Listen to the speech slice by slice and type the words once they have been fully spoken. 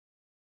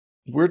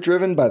We're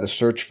driven by the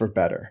search for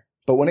better.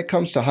 But when it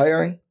comes to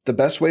hiring, the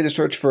best way to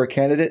search for a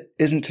candidate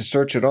isn't to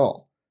search at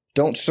all.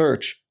 Don't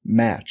search,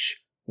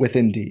 match with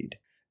Indeed.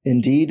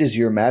 Indeed is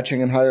your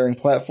matching and hiring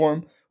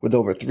platform with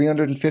over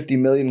 350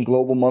 million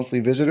global monthly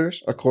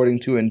visitors,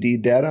 according to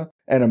Indeed data,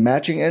 and a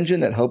matching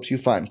engine that helps you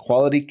find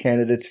quality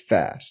candidates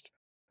fast.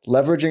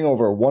 Leveraging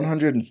over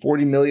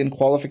 140 million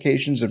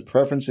qualifications and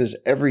preferences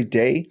every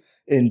day,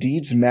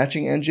 Indeed's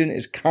matching engine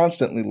is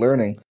constantly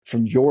learning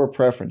from your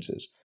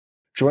preferences.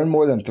 Join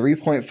more than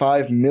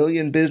 3.5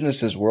 million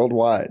businesses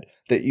worldwide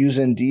that use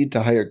Indeed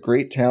to hire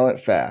great talent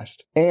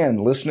fast.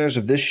 And listeners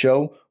of this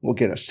show will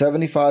get a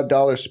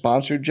 $75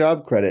 sponsored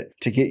job credit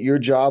to get your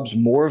jobs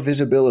more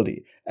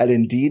visibility at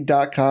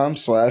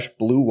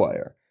Indeed.com/Blue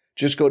Wire.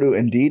 Just go to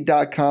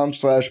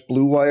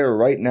Indeed.com/Blue Wire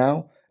right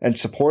now and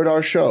support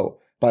our show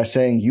by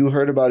saying you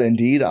heard about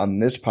Indeed on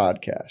this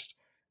podcast.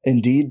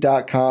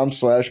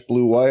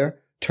 Indeed.com/Blue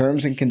Wire.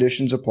 Terms and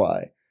conditions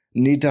apply.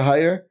 Need to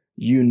hire?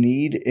 You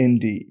need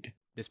Indeed.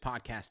 This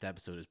podcast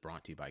episode is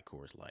brought to you by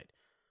Coors Light.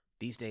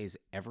 These days,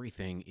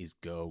 everything is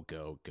go,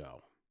 go,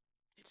 go.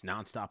 It's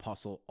nonstop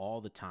hustle all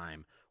the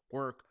time.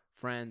 Work,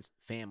 friends,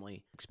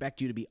 family,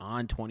 expect you to be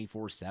on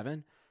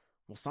 24/7.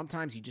 Well,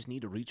 sometimes you just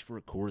need to reach for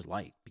a Coors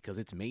Light because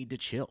it's made to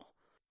chill.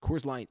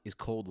 Coors Light is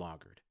cold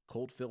lagered,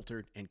 cold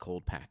filtered, and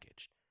cold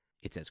packaged.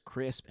 It's as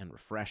crisp and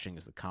refreshing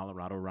as the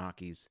Colorado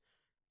Rockies.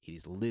 It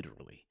is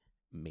literally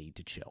made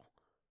to chill.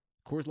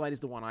 Coors Light is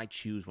the one I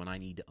choose when I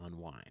need to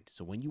unwind.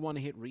 So when you want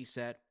to hit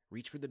reset,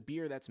 reach for the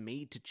beer that's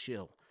made to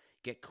chill.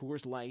 Get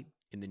Coors Light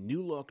in the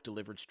new look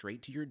delivered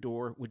straight to your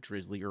door with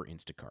Drizzly or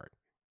Instacart.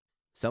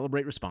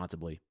 Celebrate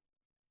responsibly.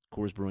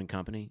 Coors Brewing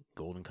Company,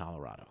 Golden,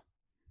 Colorado.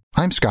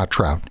 I'm Scott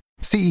Trout,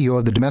 CEO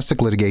of the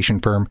domestic litigation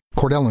firm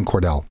Cordell &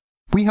 Cordell.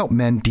 We help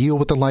men deal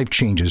with the life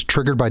changes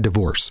triggered by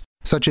divorce,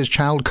 such as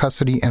child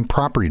custody and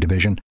property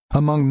division,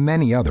 among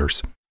many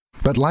others.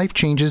 But life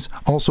changes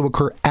also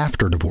occur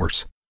after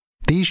divorce.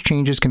 These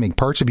changes can make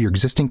parts of your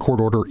existing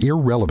court order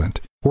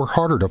irrelevant or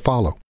harder to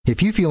follow.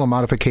 If you feel a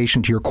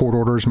modification to your court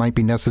orders might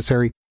be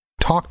necessary,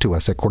 talk to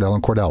us at Cordell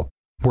 & Cordell.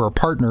 We're a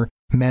partner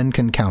men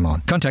can count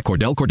on. Contact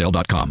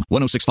CordellCordell.com,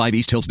 1065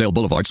 East Hillsdale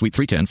Boulevard, Suite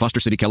 310, Foster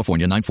City,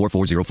 California,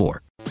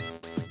 94404.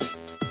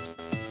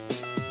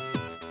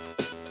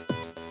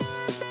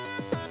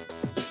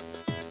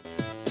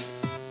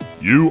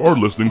 You are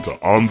listening to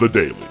On the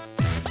Daily,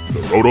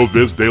 the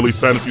RotoViz Daily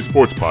Fantasy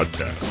Sports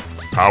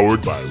Podcast,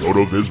 powered by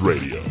RotoViz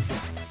Radio.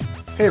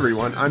 Hey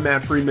everyone, I'm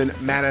Matt Friedman,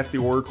 Matt F. the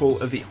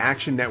Oracle of the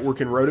Action Network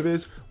and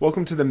RotoViz.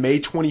 Welcome to the May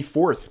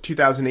 24th,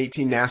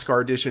 2018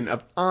 NASCAR edition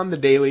of On the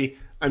Daily.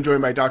 I'm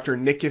joined by Dr.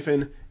 Nick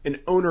Giffen, an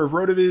owner of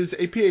RotoViz,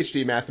 a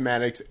PhD in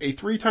mathematics, a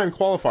three-time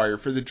qualifier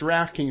for the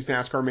DraftKings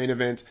NASCAR main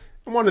event,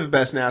 and one of the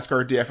best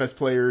NASCAR DFS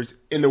players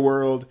in the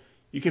world.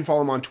 You can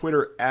follow him on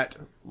Twitter at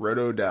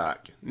RotoDoc.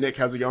 Nick,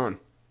 how's it going?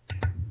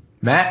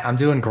 Matt, I'm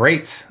doing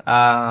great.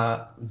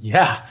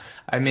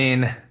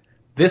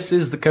 This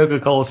is the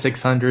Coca-Cola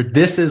 600.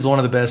 This is one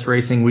of the best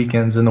racing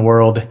weekends in the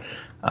world.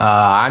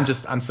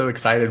 I'm so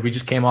excited. We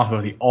just came off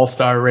of the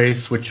All-Star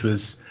race, which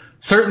was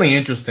certainly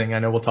interesting. I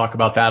know we'll talk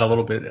about that a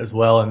little bit as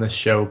well in this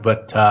show,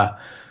 but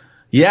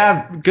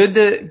good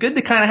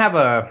to kind of have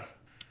a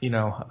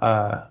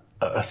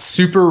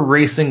super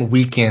racing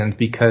weekend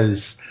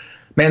because,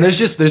 man,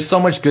 there's so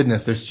much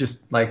goodness. There's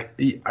just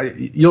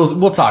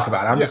we'll talk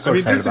about it. I'm just so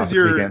excited about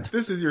this weekend.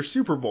 This is your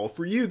Super Bowl.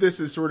 For you, this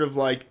is sort of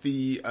like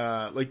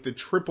the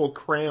triple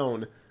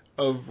crown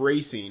of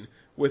racing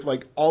with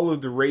like all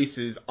of the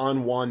races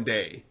on one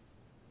day.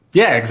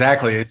 Yeah,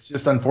 exactly. It's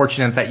just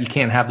unfortunate that you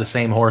can't have the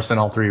same horse in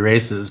all three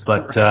races,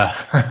 but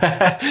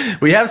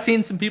we have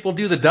seen some people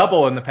do the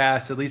double in the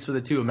past, at least for the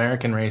two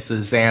American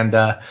races. And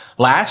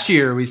last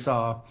year we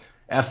saw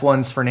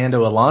F1's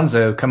Fernando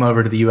Alonso come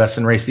over to the U.S.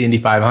 and race the Indy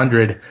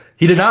 500.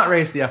 He did not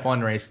race the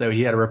F1 race, though.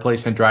 He had a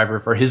replacement driver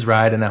for his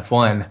ride in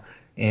F1,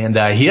 and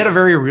he had a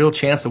very real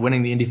chance of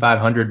winning the Indy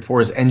 500 before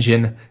his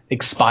engine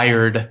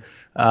expired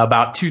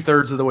about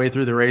two-thirds of the way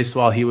through the race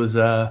while he was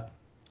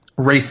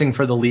racing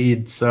for the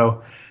lead.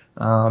 So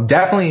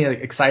definitely an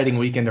exciting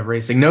weekend of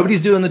racing.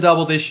 Nobody's doing the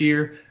double this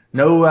year.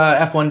 No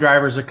F1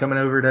 drivers are coming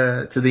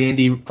over to the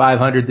Indy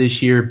 500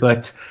 this year,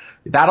 but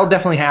that'll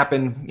definitely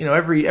happen. You know,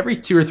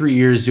 every 2 or 3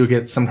 years you'll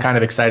get some kind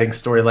of exciting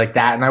story like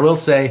that. And I will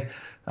say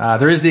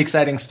there is the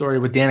exciting story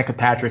with Danica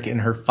Patrick in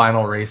her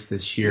final race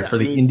this year for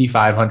the Indy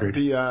 500.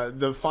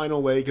 The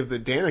final leg of the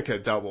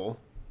Danica double.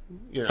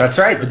 You know, that's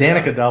right, the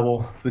Danica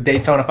double, the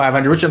Daytona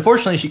 500, which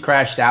unfortunately she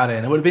crashed out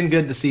in. It would have been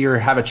good to see her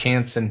have a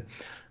chance, and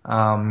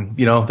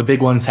the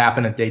big ones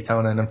happen at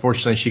Daytona, and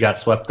unfortunately she got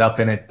swept up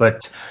in it.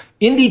 But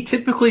Indy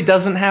typically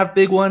doesn't have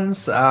big ones.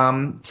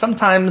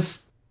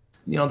 Sometimes,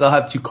 they'll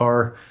have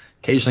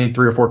occasionally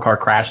 3 or 4 car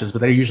crashes, but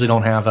they usually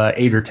don't have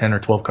 8 or 10 or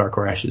 12 car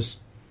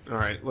crashes. All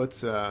right,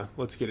 let's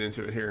get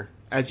into it here.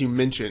 As you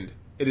mentioned,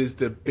 it is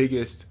the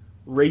biggest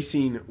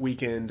racing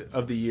weekend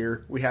of the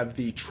year. We have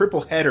the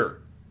triple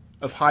header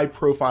of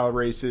high-profile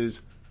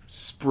races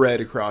spread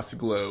across the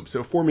globe.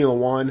 So Formula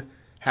One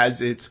has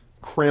its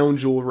crown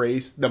jewel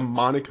race, the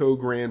Monaco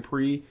Grand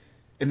Prix,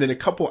 and then a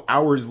couple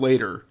hours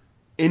later,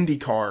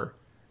 IndyCar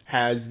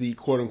has the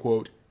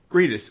quote-unquote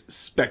greatest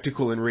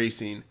spectacle in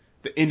racing,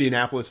 the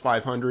Indianapolis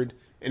 500.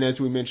 And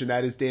as we mentioned,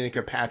 that is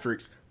Danica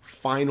Patrick's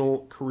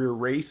final career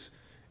race.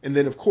 And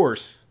then, of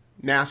course,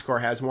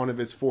 NASCAR has one of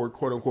its 4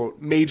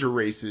 quote-unquote major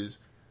races,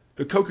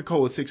 the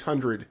Coca-Cola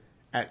 600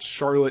 at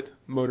Charlotte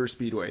Motor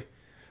Speedway.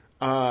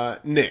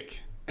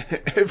 Nick,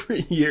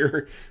 every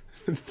year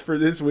for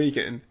this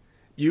weekend,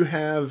 you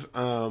have,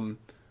 I'm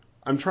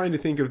trying to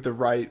think of the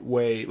right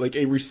way, like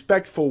a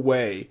respectful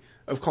way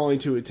of calling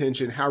to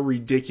attention how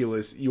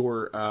ridiculous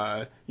your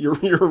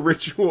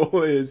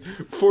ritual is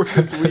for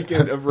this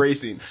weekend of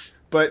racing.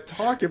 But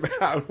talk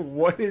about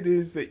what it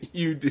is that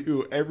you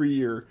do every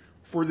year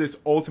for this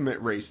ultimate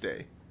race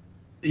day.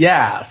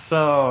 Yeah,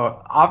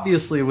 so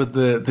obviously with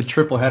the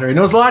triple header, and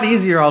it was a lot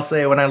easier, I'll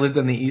say, when I lived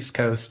on the East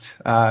Coast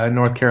in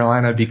North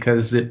Carolina,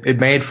 because it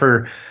made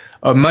for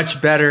a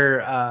much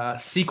better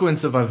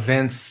sequence of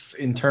events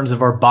in terms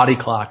of our body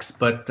clocks.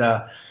 But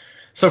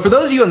so for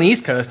those of you on the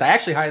East Coast, I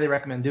actually highly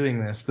recommend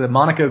doing this. The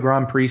Monaco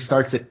Grand Prix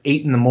starts at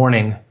 8 in the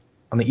morning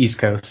on the East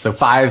Coast, so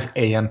 5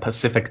 a.m.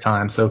 Pacific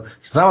time. So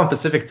since I'm on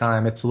Pacific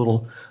time, it's a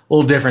little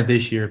different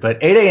this year.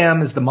 But 8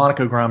 a.m. is the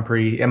Monaco Grand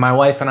Prix, and my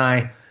wife and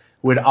I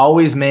would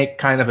always make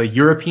kind of a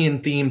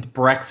European-themed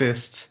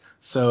breakfast.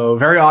 So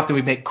very often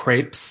we make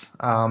crepes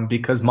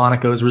because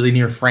Monaco is really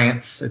near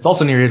France. It's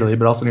also near Italy,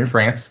 but also near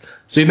France.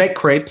 So we make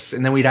crepes,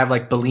 and then we'd have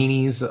like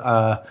Bellinis,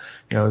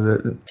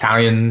 the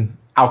Italian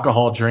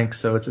alcohol drink.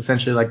 So it's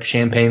essentially like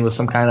champagne with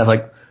some kind of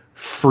like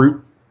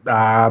fruit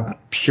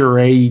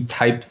puree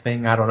type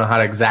thing. I don't know how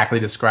to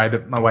exactly describe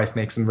it. My wife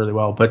makes them really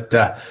well. But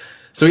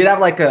so we'd have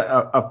like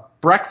a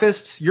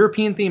breakfast,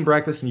 European-themed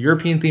breakfast and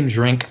European-themed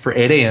drink for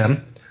 8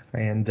 a.m.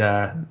 And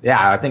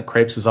I think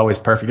crepes was always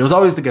perfect. It was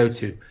always the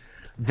go-to.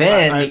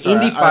 Then I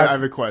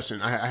have a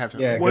question. I have to.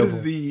 Yeah, what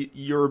is the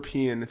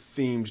European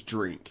themed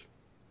drink?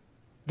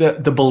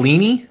 The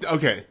Bellini?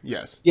 Okay.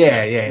 Yes.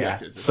 Yeah.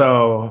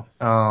 So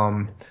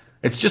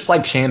it's just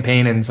like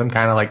champagne and some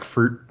kind of like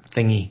fruit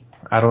thingy.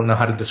 I don't know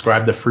how to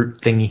describe the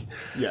fruit thingy.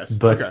 Yes.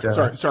 But,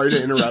 okay. Sorry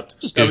to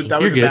interrupt. that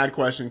was a bad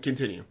question.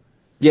 Continue.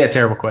 Yeah,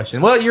 terrible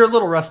question. Well, you're a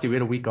little rusty. We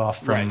had a week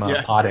off from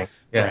potting.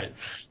 Yeah.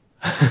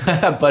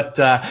 Right. But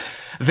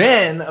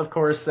then, of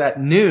course, at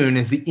noon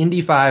is the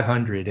Indy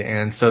 500,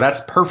 and so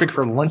that's perfect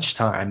for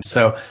lunchtime.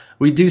 So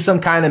we do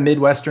some kind of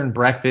Midwestern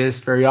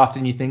breakfast. Very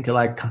often you think of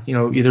like,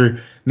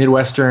 either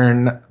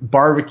Midwestern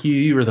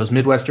barbecue or those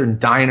Midwestern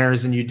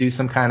diners, and you do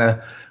some kind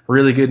of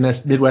really good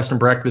Midwestern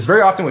breakfast,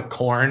 very often with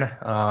corn.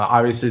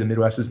 Obviously, the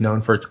Midwest is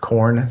known for its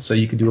corn, so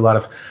you could do a lot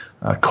of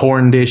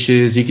corn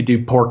dishes. You could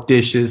do pork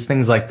dishes,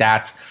 things like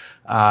that.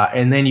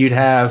 And then you'd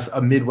have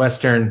a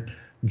Midwestern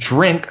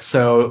drink.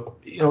 So,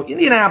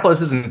 Indianapolis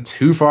isn't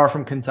too far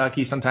from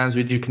Kentucky. Sometimes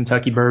we do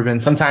Kentucky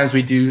bourbon. Sometimes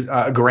we do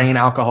a grain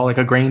alcohol, like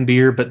a grain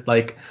beer, but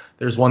like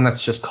there's one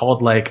that's just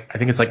called I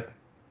think it's like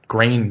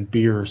grain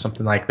beer or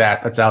something like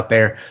that that's out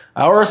there.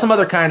 Or some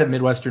other kind of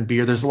Midwestern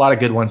beer. There's a lot of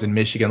good ones in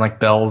Michigan, like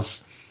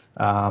Bell's.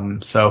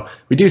 So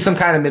we do some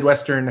kind of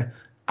Midwestern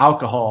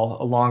alcohol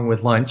along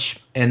with lunch.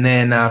 And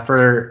then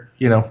for,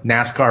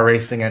 NASCAR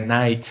racing at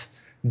night,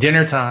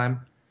 dinner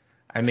time.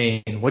 I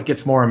mean, what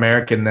gets more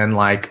American than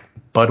like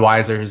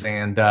Budweiser's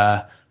and,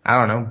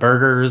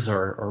 burgers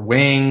or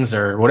wings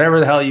or whatever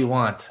the hell you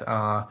want,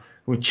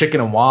 with chicken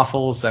and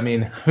waffles. I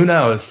mean, who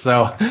knows?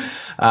 So,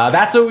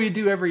 that's what we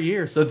do every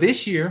year. So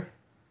this year,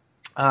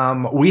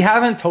 we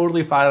haven't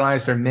totally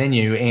finalized our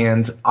menu,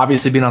 and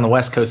obviously being on the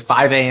West Coast,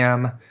 5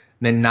 a.m.,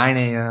 then 9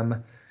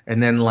 a.m.,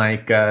 and then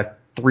like,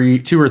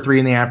 2 or 3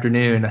 in the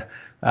afternoon.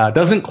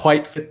 Doesn't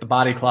quite fit the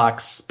body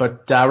clocks,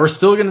 but we're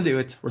still going to do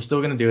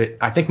it.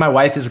 I think my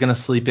wife is going to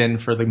sleep in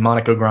for the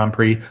Monaco Grand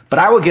Prix, but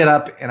I will get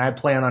up, and I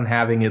plan on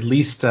having at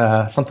least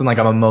something like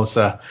a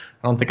mimosa.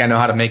 I don't think I know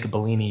how to make a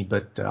Bellini,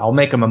 but I'll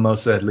make a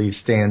mimosa at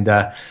least. And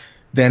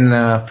then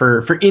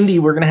for Indy,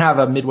 we're going to have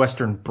a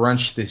Midwestern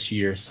brunch this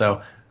year.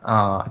 So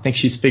I think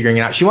she's figuring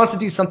it out. She wants to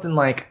do something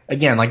like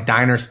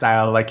diner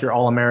style, like your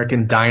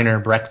all-American diner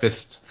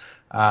breakfast.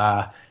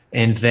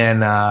 And then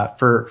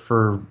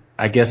for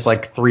I guess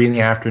like 3 in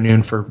the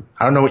afternoon for,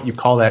 I don't know what you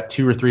call that,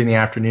 2 or 3 in the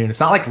afternoon. It's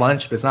not like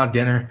lunch, but it's not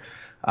dinner.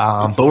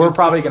 But we're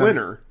probably going to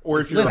dinner.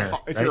 Or if you're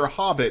a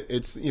hobbit,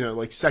 it's,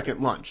 like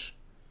second lunch.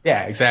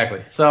 Yeah,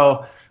 exactly.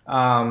 So,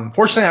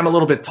 fortunately I'm a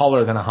little bit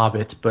taller than a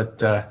hobbit,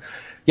 but, I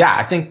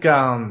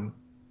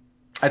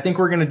think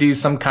we're going to do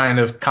some kind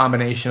of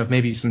combination of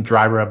maybe some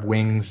dry rub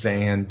wings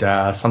and,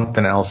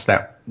 something else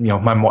that,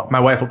 my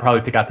wife will probably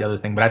pick out the other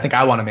thing, but I think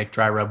I want to make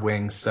dry rub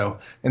wings. So,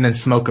 and then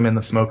smoke them in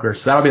the smoker.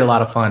 So that'll be a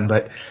lot of fun,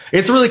 but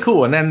it's really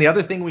cool. And then the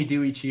other thing we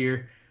do each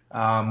year,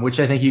 which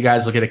I think you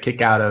guys will get a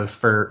kick out of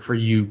for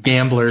you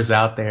gamblers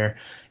out there,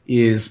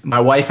 is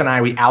my wife and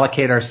I, we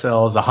allocate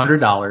ourselves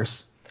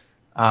 $100,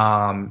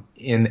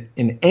 in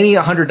any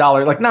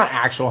 $100, like not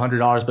actual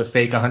 $100, but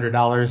fake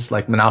 $100,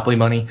 like Monopoly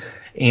money.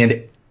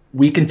 And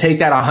we can take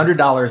that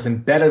 $100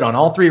 and bet it on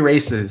all 3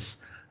 races,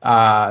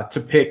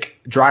 to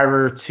pick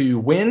driver to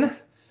win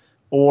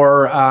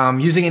or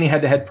using any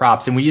head-to-head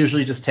props. And we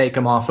usually just take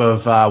them off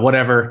of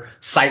whatever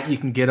site you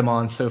can get them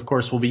on. So, of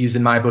course, we'll be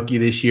using MyBookie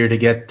this year to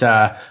get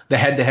the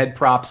head-to-head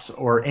props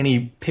or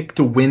any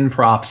pick-to-win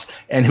props.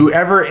 And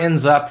whoever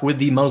ends up with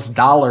the most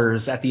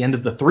dollars at the end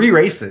of the 3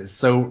 races.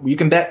 So you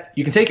can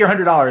take your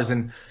 $100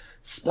 and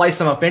splice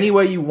them up any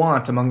way you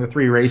want among the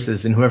 3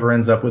 races, and whoever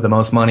ends up with the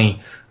most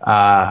money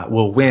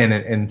will win.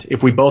 And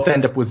if we both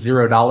end up with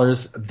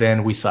 $0,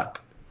 then we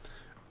suck.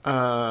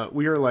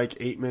 We are like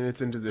 8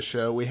 minutes into the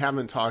show. We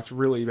haven't talked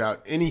really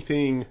about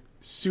anything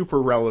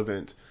super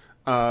relevant,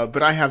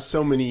 but I have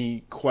so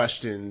many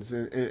questions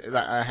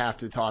that I have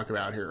to talk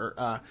about here.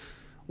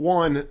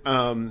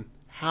 One,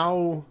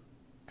 how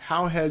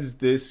has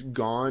this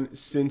gone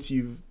since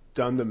you've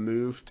done the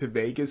move to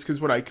Vegas?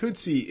 Because what I could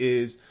see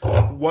is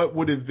what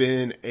would have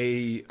been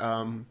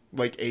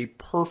a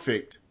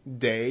perfect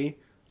day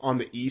on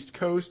the East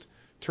Coast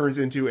turns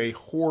into a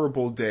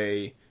horrible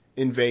day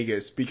in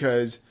Vegas,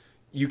 because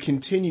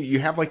you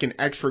have like an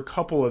extra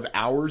couple of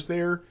hours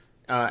there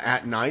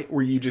at night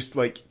where you just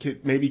like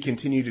maybe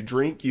continue to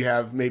drink. You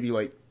have maybe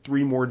like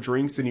 3 more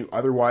drinks than you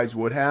otherwise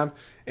would have,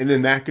 and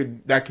then that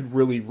could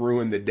really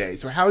ruin the day.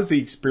 So how's the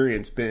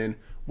experience been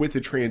with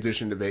the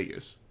transition to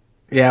Vegas?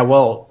 Yeah,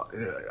 well,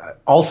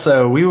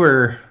 also we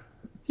were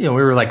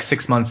like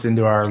 6 months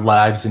into our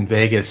lives in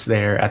Vegas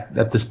there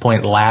at this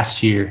point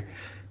last year.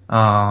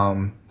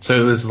 So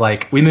it was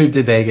like we moved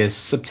to Vegas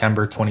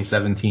September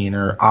 2017,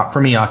 or for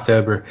me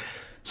October.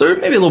 So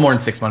maybe a little more than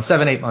 6 months,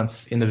 7-8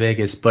 months into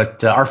Vegas.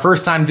 But our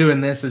first time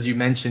doing this, as you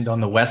mentioned, on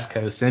the West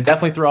Coast, and it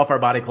definitely threw off our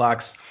body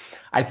clocks.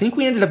 I think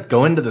we ended up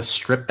going to the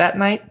Strip that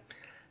night.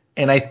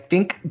 And I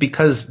think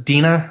because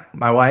Dina,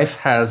 my wife,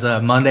 has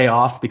a Monday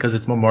off because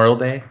it's Memorial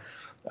Day,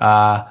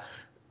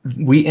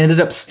 we ended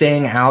up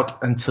staying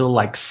out until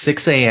like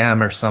 6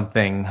 a.m. or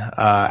something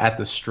at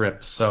the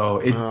Strip.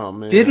 So it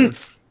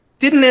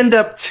didn't end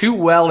up too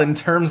well in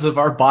terms of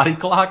our body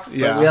clocks,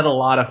 but we had a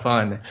lot of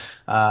fun.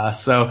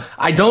 So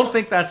I don't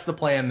think that's the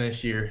plan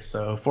this year.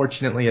 So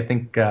fortunately, I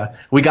think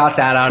we got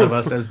that out of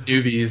us as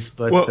newbies.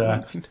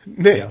 But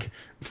Nick,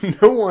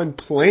 no one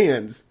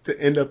plans to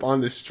end up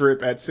on the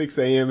Strip at 6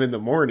 a.m. in the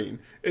morning.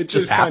 It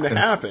just kind of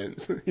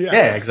happens.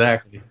 Yeah,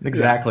 exactly.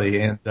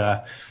 Yeah.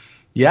 And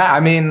I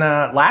mean,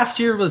 last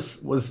year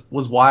was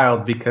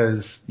wild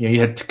because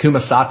you had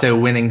Takuma Sato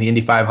winning the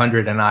Indy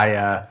 500, and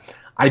I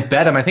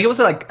bet him. I think it was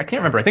I can't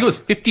remember. I think it was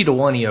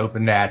 50-1 he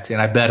opened at,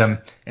 and I bet him,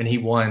 and he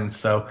won.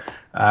 So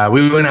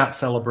we went out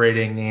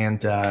celebrating,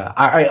 and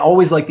I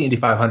always like the Indy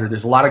 500.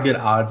 There's a lot of good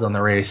odds on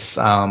the race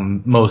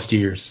most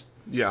years.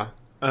 Yeah.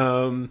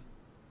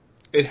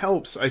 It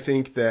helps, I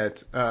think,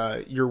 that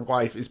your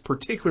wife is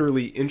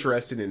particularly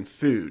interested in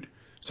food.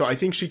 So I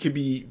think she could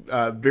be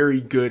very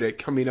good at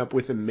coming up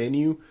with a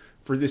menu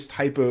for this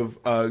type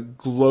of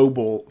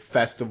global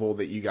festival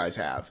that you guys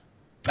have.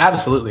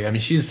 Absolutely. I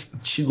mean,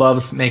 she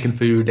loves making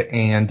food,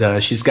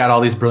 and she's got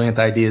all these brilliant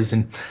ideas.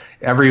 And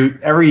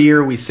every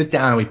year we sit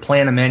down and we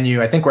plan a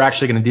menu. I think we're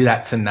actually going to do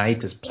that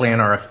tonight, is plan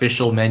our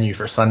official menu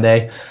for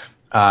Sunday.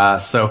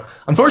 So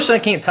unfortunately, I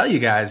can't tell you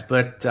guys,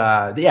 but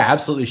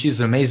absolutely,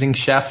 she's an amazing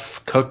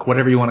chef, cook,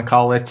 whatever you want to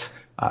call it.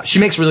 She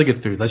makes really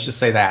good food. Let's just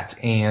say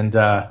that. And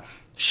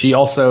she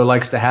also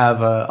likes to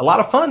have a lot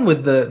of fun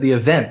with the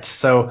event.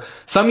 So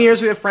some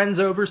years we have friends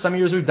over. Some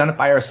years we've done it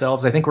by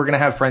ourselves. I think we're going to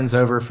have friends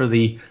over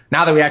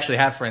now that we actually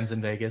have friends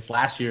in Vegas.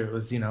 Last year it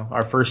was,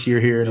 our first year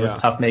here, and it was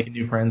tough making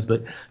new friends.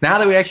 But now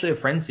that we actually have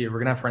friends here, we're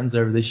going to have friends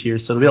over this year.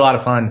 So it'll be a lot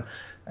of fun.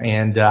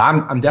 And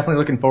I'm definitely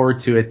looking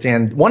forward to it.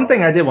 And one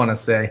thing I did want to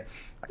say,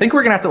 I think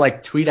we're going to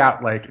have to tweet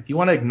out, if you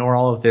want to ignore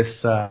all of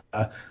this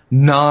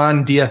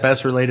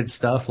non-DFS related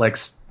stuff,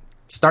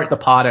 start the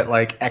pod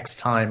at X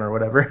time or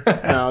whatever.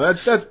 No,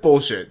 that's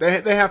bullshit.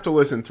 They have to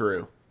listen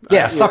through.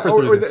 Suffer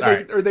through this.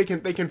 Or they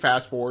can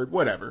fast forward,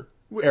 whatever.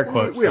 Air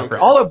quotes. We don't care.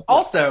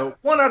 Also,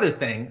 one other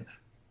thing,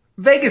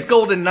 Vegas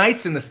Golden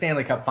Knights in the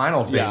Stanley Cup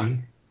Finals, baby.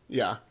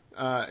 Yeah.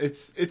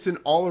 It's an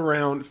all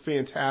around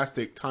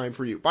fantastic time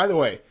for you. By the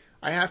way,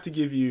 I have to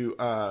give you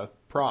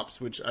props,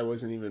 which I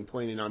wasn't even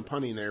planning on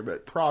punning there,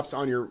 but props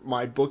on your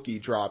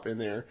MyBookie drop in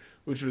there,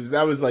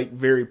 that was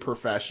very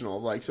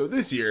professional. So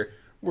this year,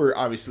 we're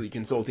obviously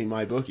consulting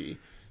MyBookie.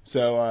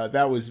 So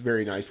that was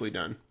very nicely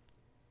done.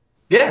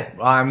 Yeah,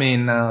 well, I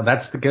mean,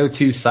 that's the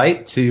go-to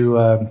site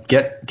to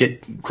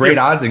get great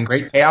odds and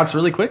great payouts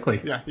really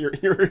quickly. Yeah,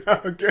 you're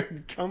a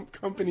good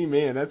company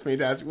man. That's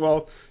fantastic.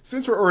 Well,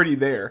 since we're already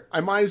there,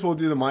 I might as well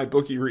do the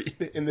MyBookie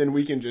read, and then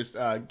we can just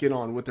get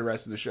on with the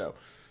rest of the show.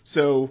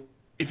 So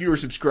if you are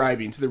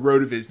subscribing to the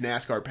RotoViz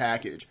NASCAR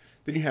package,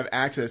 then you have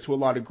access to a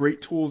lot of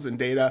great tools and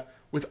data.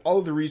 With all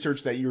of the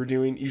research that you're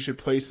doing, you should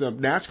place some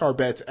NASCAR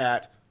bets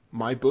at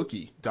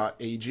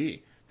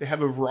mybookie.ag. They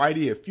have a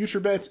variety of future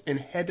bets and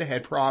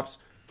head-to-head props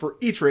for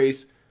each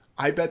race.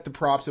 I bet the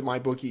props at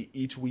MyBookie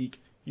each week.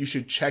 You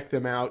should check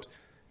them out.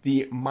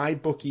 The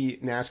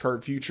MyBookie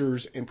NASCAR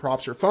futures and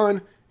props are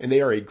fun, and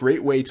they are a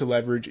great way to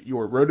leverage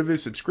your RotoViz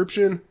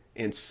subscription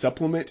and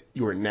supplement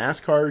your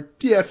NASCAR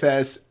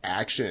DFS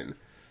action.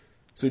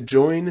 So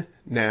join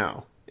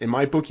now, and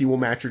MyBookie will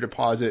match your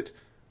deposit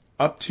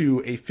up to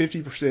a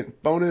 50%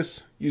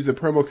 bonus. Use the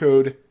promo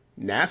code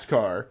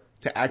NASCAR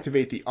to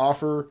activate the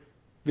offer.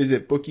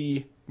 Visit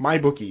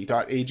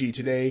mybookie.ag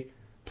today.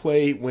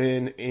 Play,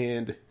 win,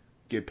 and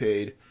get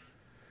paid.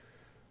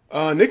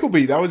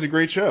 Nickleby, that was a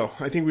great show.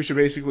 I think we should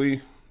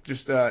basically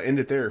just end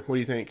it there. What do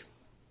you think?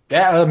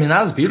 Yeah, I mean,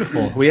 that was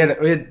beautiful.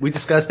 We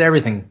discussed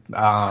everything.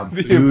 The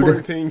food,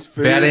 important things,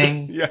 food,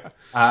 betting,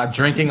 yeah,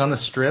 drinking on the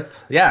strip.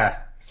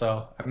 Yeah.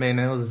 So, I mean,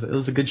 it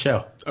was a good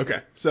show. Okay.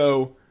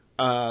 So,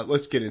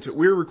 let's get into it.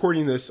 We're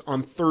recording this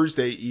on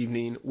Thursday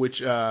evening,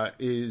 which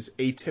is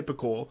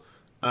atypical,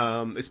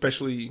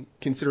 especially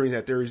considering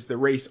that there is the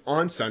race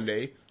on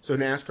Sunday. So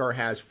NASCAR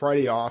has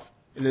Friday off,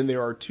 and then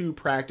there are 2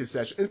 practice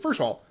sessions. And first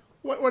of all,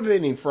 what do they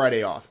need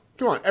Friday off?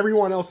 Come on,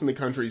 everyone else in the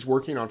country is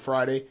working on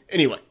Friday.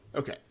 Anyway,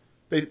 okay.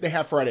 They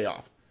have Friday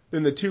off.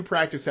 Then the 2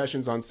 practice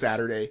sessions on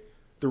Saturday.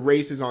 The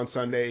race is on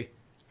Sunday.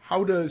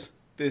 How does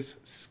this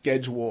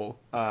schedule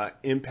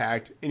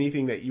impact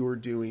anything that you are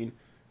doing,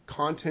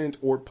 content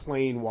or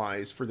playing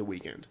wise, for the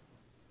weekend?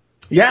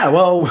 Yeah,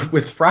 well,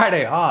 with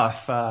Friday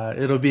off,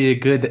 it'll be a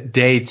good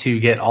day to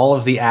get all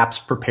of the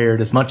apps prepared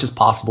as much as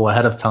possible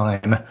ahead of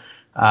time,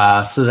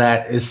 so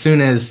that as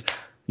soon as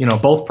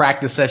both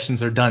practice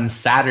sessions are done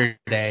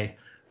Saturday,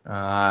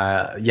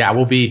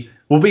 we'll be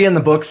in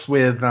the books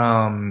with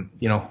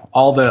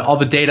all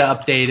the data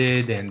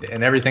updated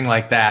and everything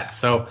like that.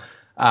 So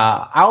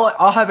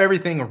I'll have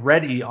everything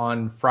ready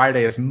on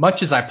Friday as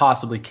much as I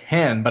possibly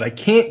can, but I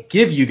can't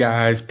give you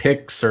guys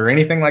picks or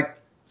anything like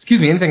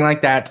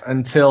that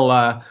until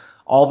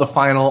all the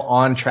final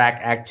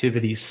on-track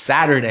activities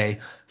Saturday.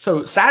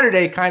 So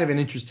Saturday, kind of an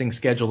interesting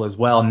schedule as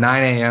well,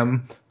 9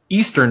 a.m.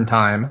 Eastern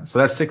time. So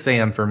that's 6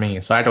 a.m. for me.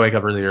 So I had to wake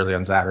up really early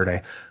on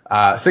Saturday.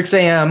 6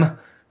 a.m.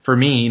 for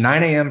me,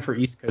 9 a.m. for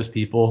East Coast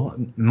people,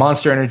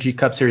 Monster Energy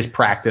Cup Series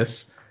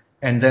practice.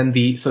 And then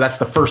so that's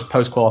the first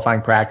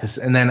post-qualifying practice.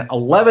 And then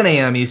 11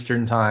 a.m.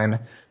 Eastern time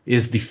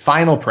is the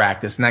final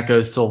practice, and that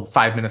goes till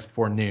 5 minutes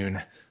before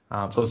noon.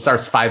 So it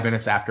starts 5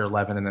 minutes after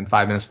 11 and then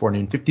 5 minutes before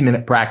noon,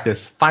 50-minute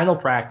practice, final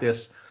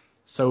practice.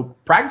 So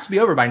practice will be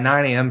over by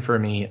 9 a.m. for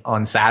me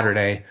on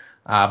Saturday.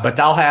 But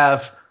I'll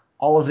have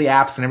all of the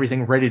apps and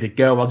everything ready to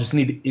go. I'll just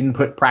need to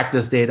input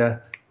practice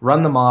data,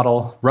 run the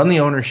model, run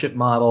the ownership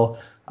model.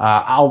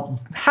 I'll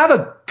have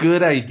a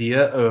good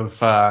idea of,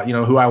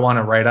 who I want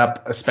to write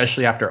up,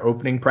 especially after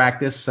opening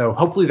practice. So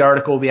hopefully the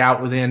article will be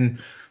out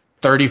within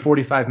 30,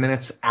 45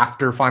 minutes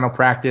after final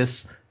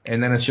practice.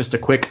 And then it's just a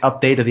quick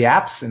update of the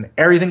apps and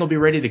everything will be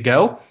ready to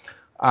go.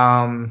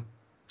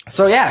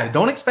 So yeah,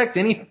 don't expect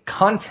any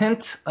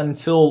content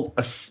until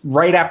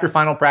right after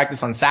final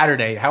practice on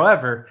Saturday.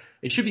 However,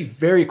 it should be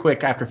very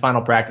quick after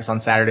final practice on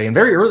Saturday and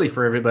very early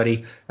for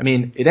everybody. I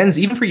mean, it ends,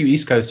 even for you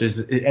East Coasters,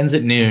 it ends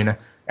at noon.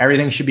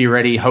 Everything should be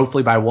ready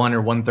hopefully by 1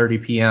 or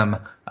 1:30 p.m.,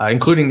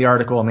 including the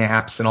article and the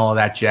apps and all of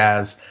that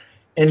jazz.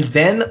 And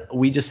then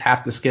we just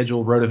have to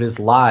schedule RotoViz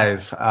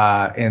Live.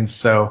 And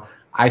so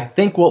I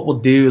think what we'll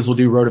do is we'll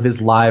do RotoViz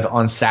Live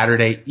on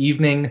Saturday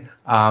evening.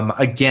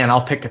 Again,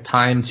 I'll pick a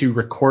time to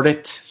record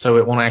it, so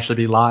it won't actually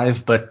be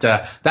live. But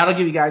that'll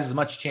give you guys as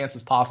much chance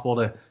as possible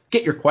to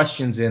get your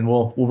questions in.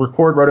 We'll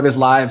record RotoViz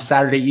Live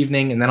Saturday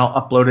evening, and then I'll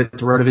upload it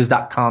to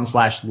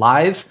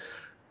rotoviz.com/live.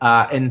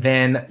 And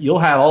then you'll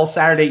have all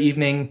Saturday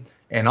evening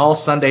and all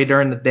Sunday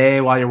during the day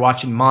while you're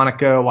watching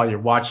Monaco, while you're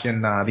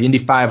watching the Indy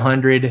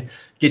 500.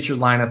 Get your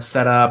lineup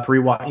set up,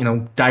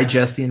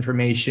 digest the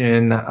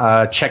information,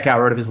 check out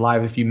RotoViz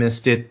Live if you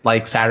missed it,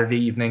 like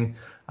Saturday evening.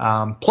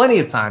 Plenty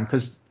of time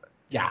because,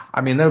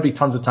 there'll be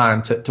tons of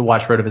time to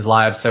watch RotoViz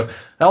Live. So it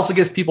also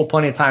gives people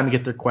plenty of time to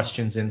get their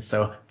questions in.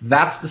 So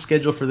that's the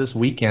schedule for this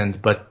weekend.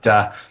 But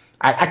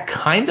I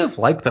kind of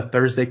like the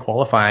Thursday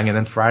qualifying and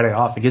then Friday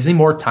off. It gives me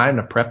more time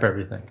to prep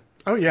everything.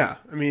 Oh, yeah.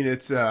 I mean,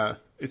 it's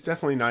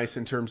definitely nice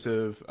in terms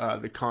of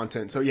the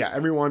content. So, yeah,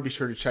 everyone be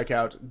sure to check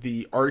out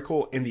the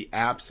article and the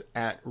apps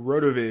at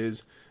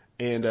RotoViz.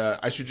 And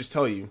I should just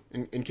tell you,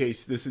 in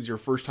case this is your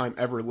first time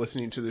ever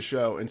listening to the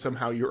show and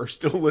somehow you are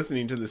still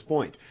listening to this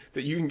point,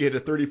 that you can get a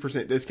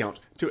 30% discount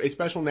to a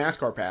special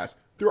NASCAR pass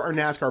through our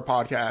NASCAR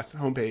podcast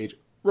homepage,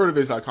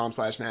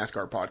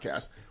 rotoviz.com/NASCAR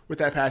podcast. With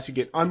that pass, you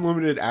get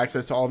unlimited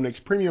access to all of Nick's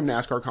premium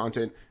NASCAR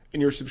content,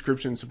 and your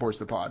subscription supports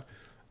the pod.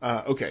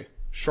 Okay,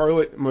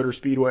 Charlotte Motor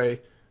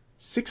Speedway,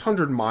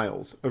 600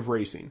 miles of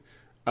racing.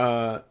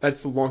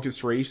 That's the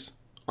longest race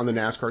on the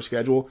NASCAR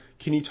schedule.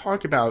 Can you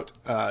talk about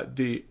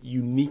the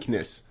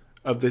uniqueness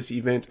of this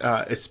event,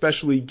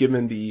 especially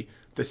given the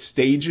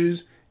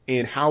stages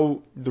and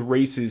how the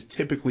races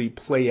typically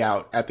play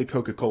out at the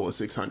Coca-Cola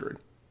 600?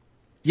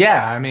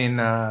 Yeah,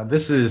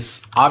 this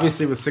is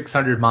obviously with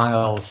 600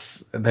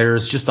 miles,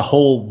 there's just a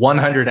whole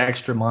 100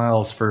 extra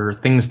miles for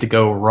things to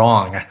go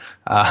wrong,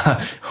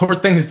 or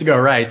things to go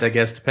right, I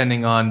guess,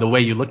 depending on the way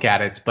you look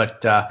at it.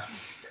 But,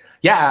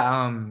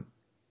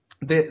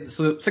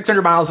 so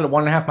 600 miles at a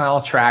 1.5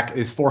 mile track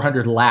is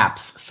 400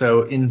 laps.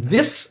 So in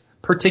this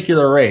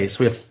particular race,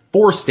 we have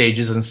 4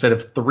 stages instead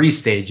of 3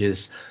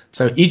 stages.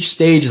 So each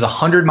stage is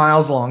 100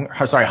 laps long,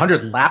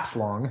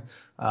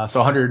 so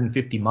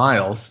 150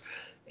 miles.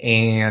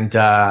 And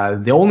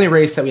the only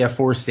race that we have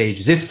 4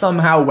 stages. If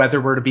somehow weather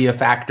were to be a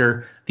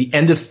factor, the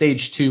end of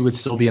stage 2 would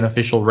still be an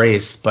official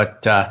race.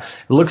 But it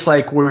looks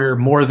like we're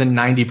more than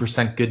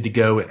 90% good to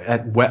go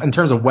in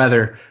terms of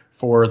weather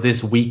for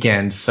this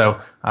weekend. So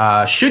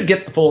should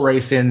get the full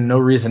race in, no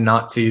reason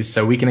not to.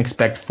 So we can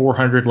expect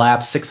 400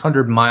 laps,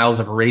 600 miles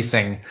of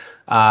racing.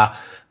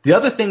 The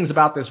other things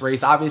about this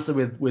race,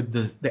 obviously with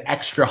the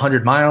extra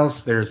 100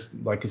 miles, there's,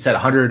 like I said,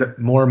 100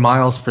 more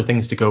miles for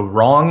things to go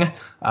wrong,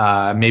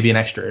 maybe an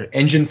extra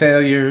engine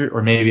failure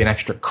or maybe an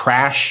extra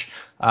crash,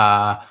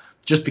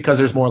 just because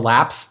there's more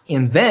laps.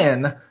 And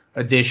then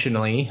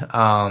additionally,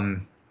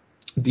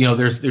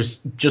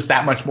 there's just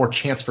that much more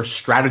chance for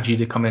strategy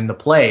to come into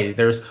play.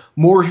 There's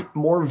more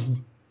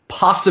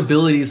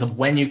possibilities of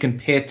when you can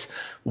pit,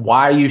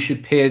 why you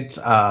should pit,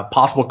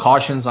 possible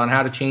cautions on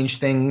how to change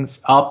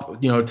things up,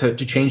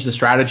 to change the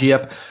strategy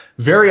up.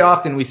 Very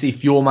often we see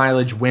fuel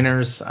mileage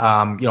winners.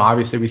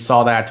 Obviously we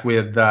saw that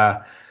with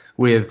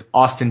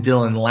Austin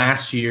Dillon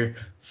last year.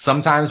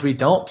 Sometimes we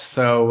don't.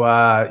 So,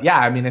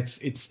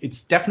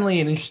 it's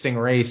definitely an interesting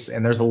race,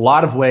 and there's a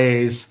lot of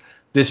ways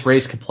this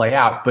race could play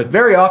out. But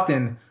very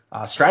often,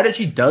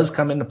 strategy does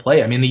come into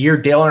play. I mean, the year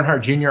Dale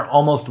Earnhardt Jr.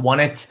 almost won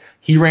it,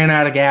 he ran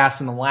out of gas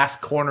in the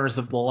last corners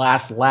of the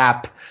last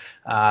lap.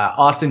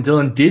 Austin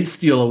Dillon did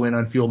steal a win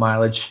on fuel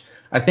mileage.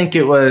 I think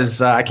it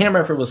was, I can't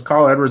remember if it was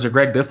Carl Edwards or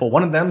Greg Biffle.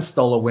 One of them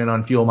stole a win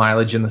on fuel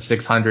mileage in the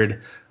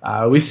 600.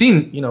 We've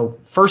seen,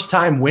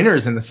 first-time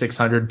winners in the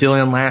 600.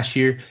 Dillon last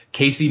year,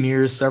 Casey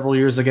Mears several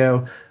years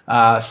ago.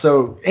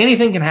 So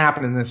anything can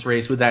happen in this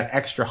race with that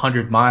extra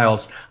 100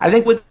 miles. I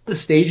think with the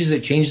stages,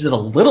 it changes it a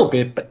little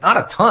bit, but not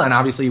a ton.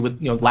 Obviously, with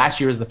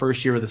last year is the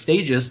first year of the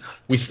stages.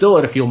 We still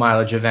had a fuel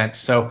mileage event.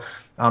 So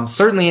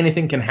certainly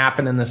anything can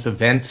happen in this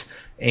event.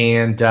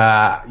 And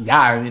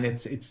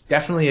it's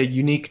definitely a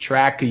unique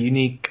track,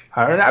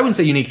 I wouldn't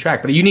say unique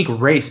track, but a unique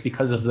race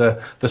because of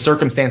the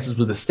circumstances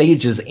with the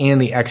stages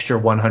and the extra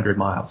 100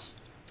 miles.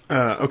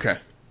 Okay.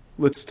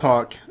 Let's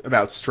talk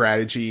about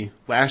strategy.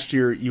 Last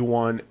year, you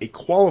won a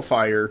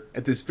qualifier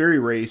at this very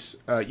race.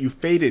 You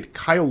faded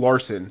Kyle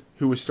Larson,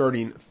 who was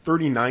starting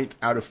 39th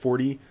out of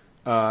 40.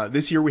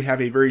 This year, we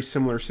have a very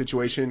similar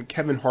situation.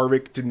 Kevin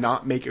Harvick did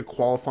not make a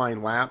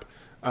qualifying lap.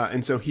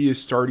 And so he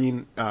is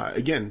starting,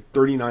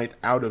 39th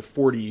out of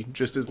 40,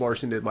 just as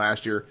Larson did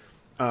last year.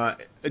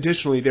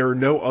 Additionally, there are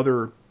no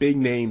other big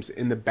names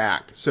in the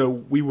back. So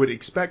we would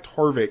expect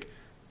Harvick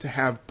to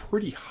have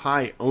pretty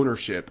high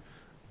ownership.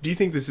 Do you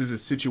think this is a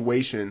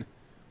situation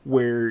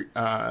where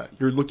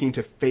you're looking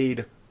to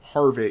fade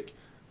Harvick,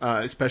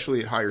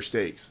 especially at higher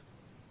stakes?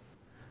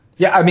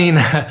 Yeah, I mean,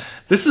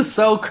 this is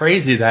so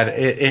crazy that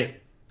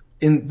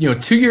in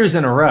 2 years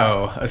in a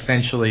row,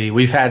 essentially,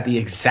 we've had the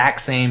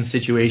exact same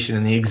situation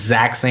in the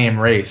exact same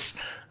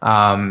race.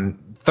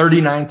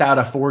 39th out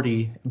of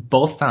 40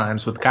 both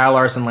times with Kyle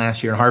Larson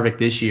last year and Harvick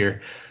this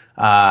year.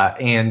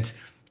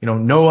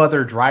 No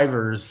other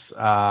drivers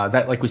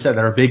that, like we said,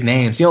 that are big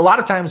names. A lot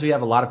of times we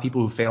have a lot of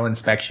people who fail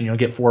inspection.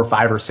 Get 4 or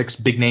 5 or 6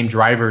 big name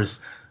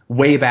drivers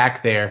way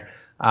back there.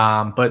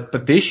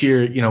 But this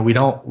year, we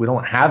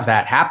don't have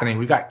that happening.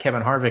 We've got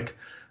Kevin Harvick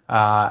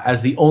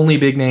as the only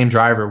big name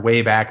driver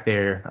way back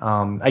there.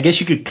 I guess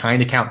you could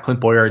kind of count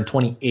Clint Bowyer in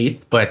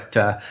 28th, but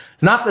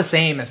it's not the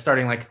same as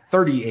starting like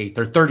 38th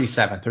or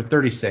 37th or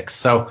 36th.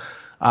 So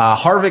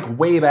Harvick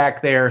way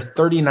back there,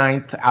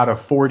 39th out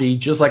of 40,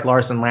 just like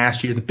Larson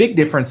last year. The big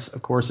difference,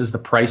 of course, is the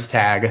price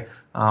tag.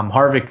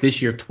 Harvick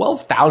this year,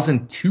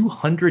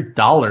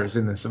 $12,200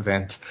 in this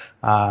event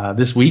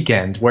this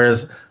weekend,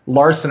 whereas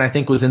Larson, I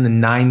think, was in the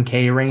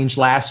 $9K range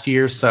last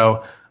year.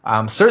 So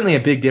certainly a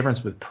big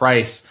difference with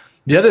price.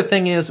 The other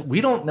thing is we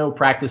don't know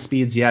practice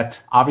speeds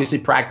yet. Obviously,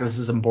 practice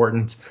is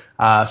important.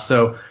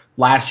 So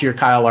last year,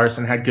 Kyle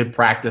Larson had good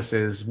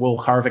practices. Will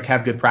Harvick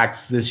have good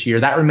practices this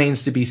year? That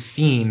remains to be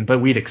seen, but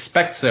we'd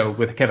expect so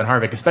with Kevin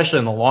Harvick, especially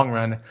in the long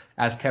run,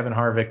 as Kevin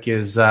Harvick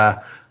is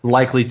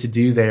likely to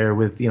do there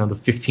with the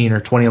 15 or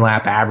 20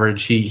 lap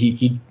average.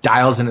 He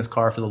dials in his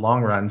car for the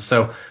long run.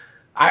 So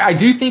I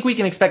do think we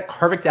can expect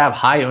Harvick to have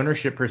high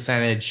ownership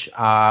percentage.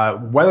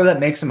 Whether that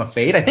makes him a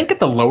fade, I think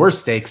at the lower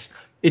stakes,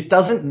 it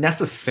doesn't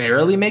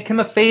necessarily make him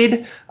a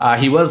fade.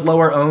 He was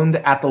lower owned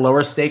at the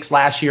lower stakes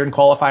last year in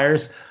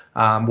qualifiers.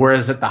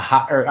 Whereas at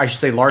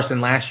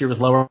Larson last year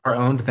was lower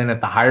owned than at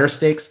the higher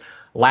stakes.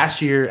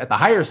 Last year at the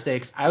higher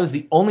stakes, I was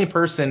the only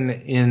person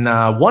in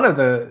one of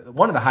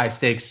the high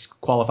stakes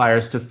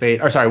qualifiers to fade.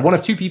 One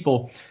of 2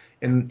 people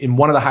in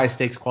one of the high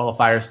stakes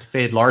qualifiers to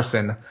fade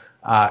Larson.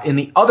 In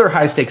the other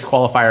high stakes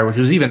qualifier, which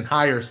was even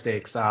higher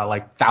stakes,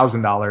 like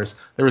 $1,000,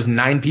 there was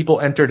 9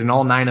 people entered, and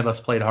all 9 of us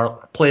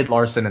played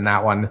Larson in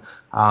that one.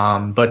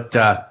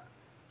 I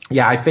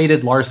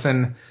faded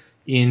Larson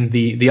in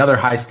the other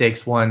high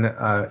stakes one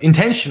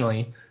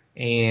intentionally,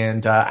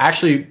 and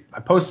actually I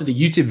posted a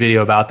YouTube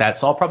video about that,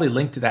 so I'll probably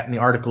link to that in the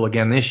article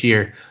again this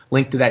year.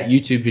 Link to that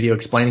YouTube video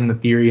explaining the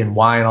theory and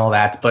why and all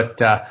that.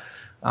 But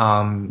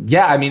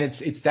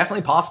it's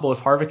definitely possible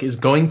if Harvick is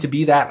going to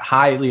be that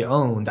highly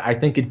owned. I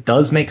think it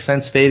does make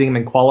sense fading him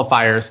in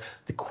qualifiers.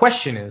 The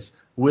question is,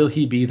 will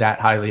he be that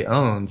highly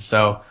owned?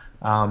 So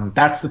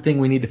that's the thing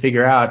we need to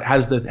figure out.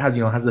 Has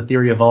the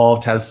theory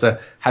evolved?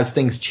 Has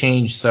things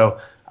changed? So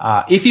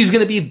if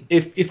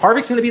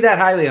Harvick's going to be that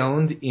highly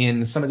owned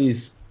in some of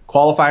these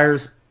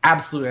qualifiers,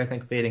 absolutely, I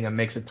think fading him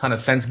makes a ton of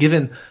sense,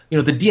 given,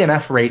 the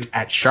DNF rate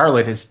at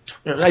Charlotte is,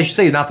 I should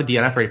say not the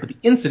DNF rate, but the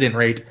incident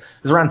rate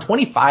is around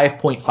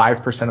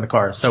 25.5% of the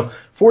cars. So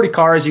 40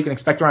 cars, you can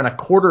expect around a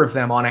quarter of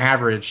them on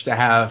average to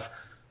have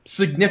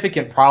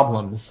significant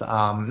problems,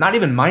 not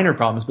even minor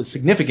problems, but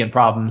significant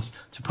problems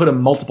to put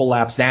them multiple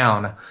laps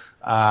down.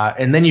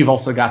 And then you've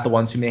also got the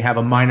ones who may have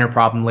a minor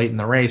problem late in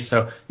the race.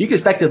 So you can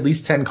expect at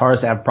least 10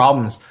 cars to have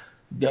problems.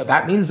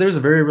 That means there's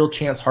a very real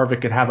chance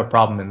Harvick could have a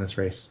problem in this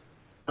race.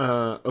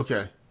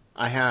 Okay.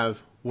 I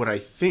have what I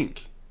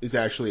think is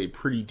actually a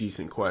pretty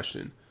decent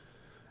question.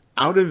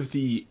 Out of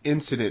the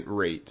incident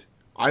rate,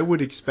 I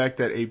would expect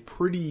that a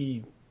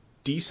pretty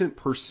decent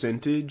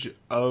percentage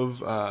of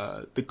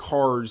the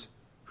cars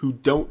who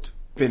don't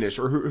finish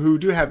or who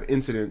do have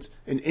incidents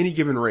in any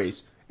given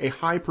race, a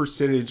high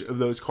percentage of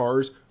those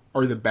cars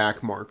are the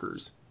back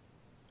markers.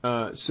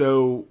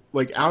 So,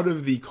 like, out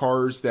of the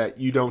cars that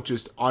you don't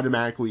just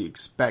automatically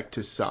expect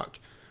to suck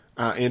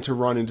and to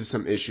run into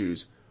some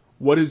issues,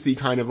 what is the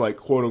kind of, like,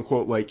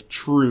 quote-unquote, like,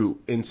 true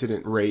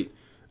incident rate,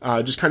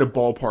 just kind of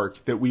ballpark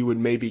that we would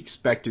maybe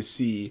expect to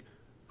see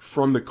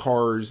from the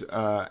cars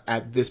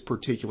at this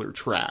particular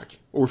track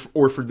or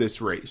for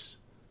this race?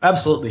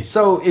 Absolutely.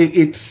 So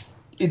it's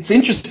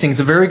interesting. It's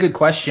a very good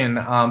question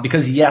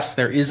because, yes,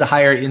 there is a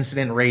higher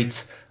incident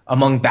rate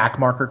among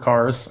backmarker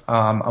cars,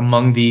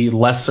 among the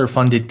lesser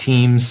funded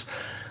teams.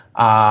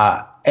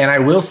 And I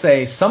will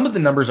say some of the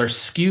numbers are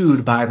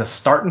skewed by the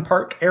start and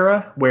park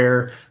era,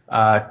 where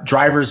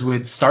drivers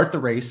would start the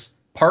race,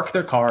 park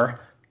their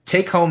car,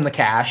 take home the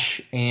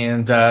cash,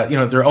 and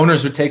their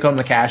owners would take home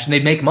the cash, and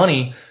they'd make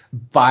money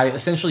by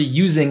essentially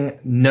using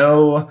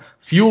no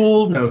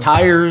fuel, no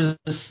tires,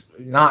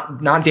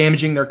 not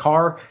damaging their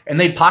car, and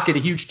they'd pocket a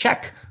huge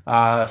check.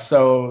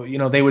 So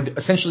they would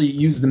essentially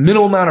use the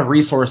minimal amount of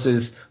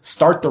resources,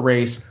 start the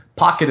race,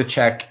 pocket a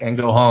check, and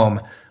go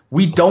home.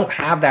 We don't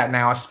have that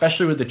now,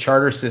 especially with the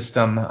charter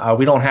system.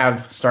 We don't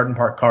have start and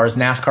park cars.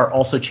 NASCAR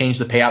also changed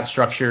the payout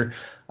structure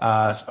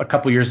a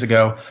couple years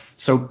ago.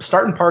 So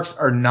start and parks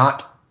are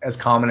not as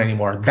common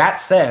anymore.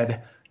 That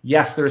said,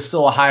 yes, there is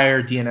still a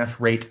higher DNF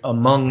rate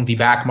among the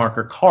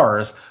backmarker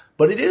cars,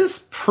 but it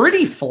is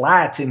pretty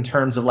flat in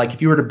terms of, like,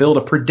 if you were to build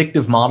a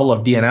predictive model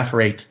of DNF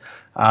rate,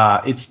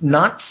 it's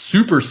not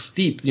super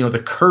steep,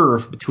 the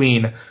curve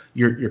between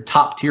your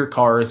top tier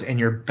cars and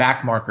your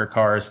backmarker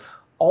cars.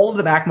 All of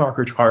the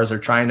backmarker cars are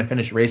trying to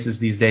finish races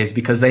these days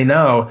because they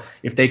know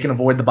if they can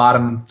avoid the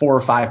bottom 4 or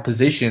 5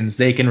 positions,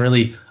 they can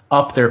really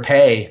up their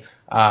pay.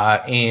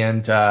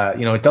 It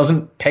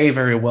doesn't pay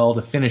very well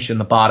to finish in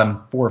the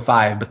bottom 4 or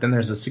 5, but then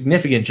there's a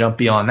significant jump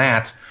beyond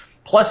that.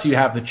 Plus, you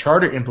have the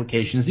charter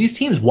implications. These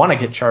teams want to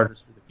get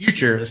charters for the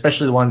future,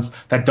 especially the ones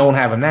that don't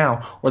have them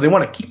now, or they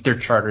want to keep their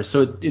charters.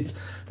 So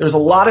there's a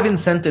lot of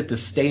incentive to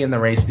stay in the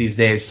race these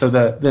days. So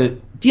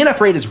the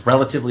DNF rate is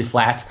relatively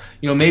flat.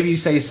 Maybe you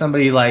say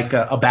somebody like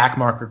a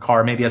backmarker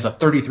car maybe has a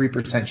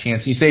 33%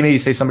 chance. Maybe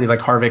say somebody like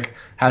Harvick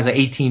has an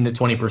 18 to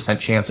 20%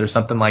 chance or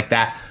something like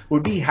that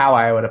would be how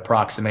I would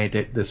approximate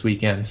it this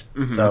weekend.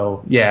 Mm-hmm.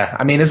 So, yeah,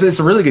 I mean, it's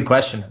a really good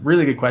question,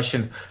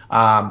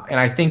 And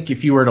I think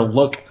if you were to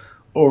look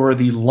over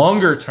the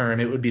longer term,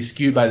 it would be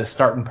skewed by the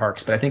start and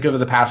parks. But I think over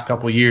the past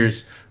couple of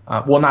years,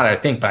 over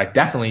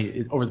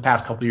the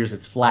past couple of years,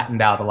 it's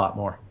flattened out a lot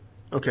more.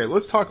 Okay,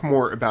 let's talk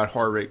more about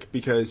Harvick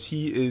because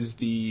he is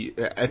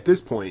at this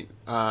point,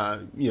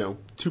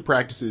 2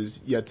 practices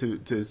yet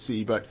to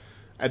see, but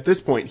at this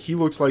point, he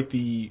looks like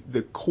the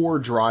core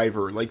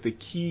driver, like the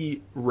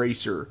key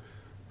racer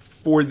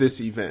for this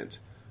event.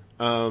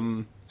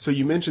 So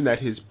you mentioned that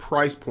his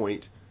price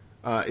point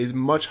is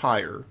much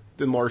higher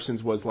than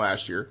Larson's was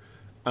last year.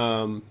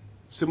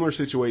 Similar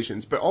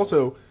situations, but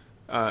also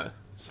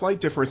slight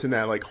difference in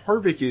that, like,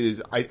 Harvick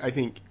is, I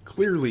think,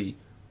 clearly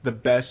the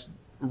best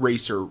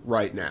racer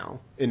right now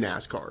in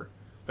NASCAR.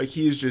 Like,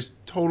 he is just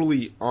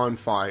totally on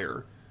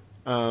fire.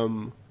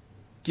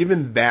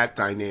 Given that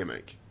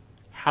dynamic,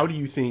 how do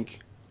you think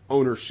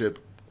ownership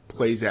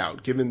plays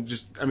out? Given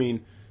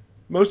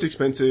most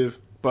expensive,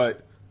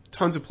 but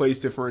tons of place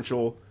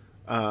differential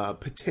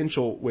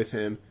potential with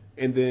him,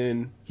 and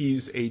then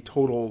he's a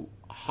total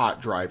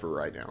hot driver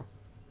right now.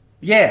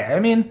 Yeah, I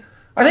mean,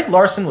 I think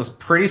Larson was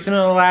pretty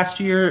similar last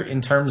year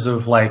in terms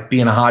of, like,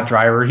 being a hot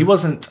driver. He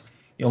wasn't,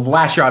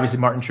 last year, obviously,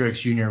 Martin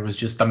Truex Jr. was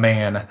just a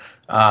man.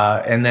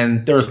 And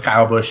then there was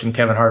Kyle Busch and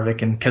Kevin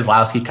Harvick and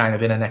Keselowski kind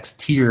of in a next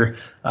tier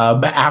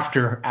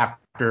after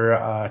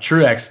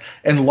Truex.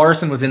 And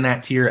Larson was in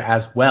that tier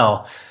as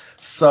well.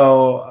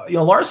 So,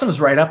 Larson was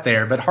right up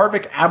there, but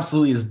Harvick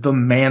absolutely is the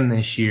man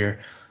this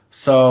year.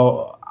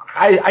 So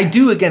I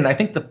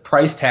think the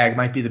price tag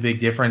might be the big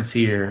difference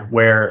here,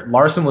 where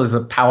Larson was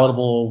a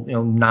palatable,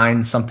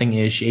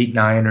 9-something-ish,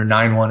 8.9 or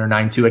 9.1 or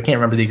 9.2. I can't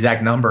remember the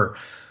exact number.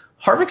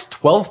 Harvick's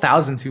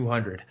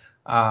 $12,200.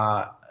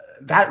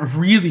 that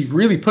really,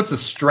 really puts a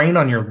strain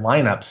on your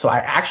lineup. So I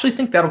actually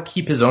think that'll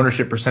keep his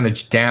ownership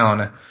percentage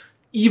down,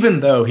 even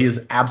though he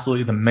is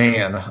absolutely the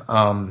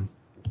man.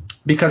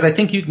 Because I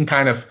think you can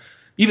kind of,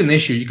 even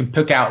this year, you can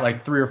pick out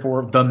like 3 or 4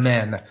 of the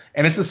men,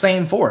 and it's the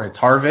same 4. It's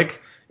Harvick.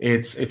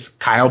 It's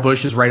Kyle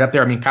Busch is right up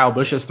there. I mean, Kyle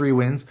Busch has 3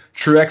 wins.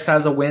 Truex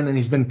has a win, and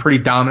he's been pretty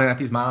dominant at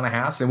these mile and a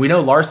halves. And we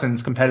know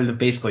Larson's competitive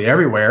basically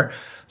everywhere.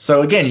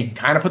 So again, you can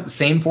kind of put the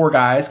same 4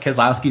 guys.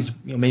 Keselowski's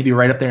maybe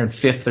right up there in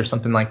 5th or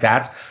something like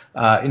that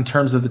in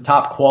terms of the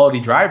top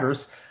quality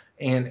drivers.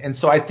 And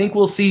so I think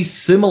we'll see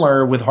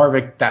similar with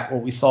Harvick that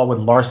what we saw with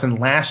Larson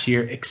last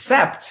year,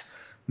 except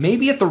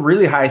maybe at the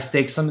really high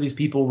stakes, some of these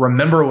people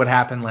remember what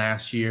happened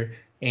last year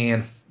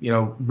and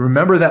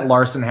remember that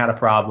Larson had a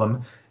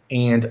problem.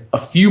 And a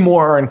few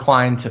more are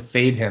inclined to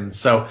fade him.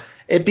 So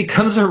it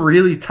becomes a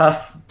really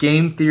tough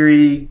game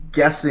theory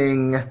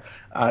guessing,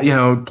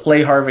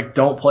 play Harvick,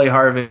 don't play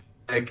Harvick.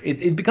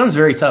 It becomes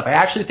very tough. I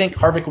actually think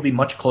Harvick will be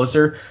much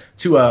closer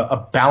to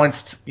a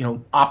balanced,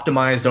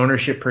 optimized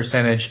ownership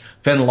percentage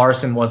than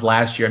Larson was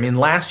last year. I mean,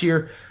 last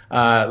year,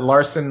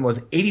 Larson was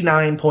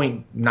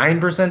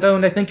 89.9%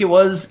 owned, I think it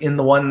was, in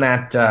the one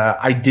that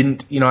I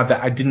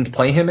didn't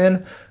play him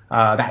in,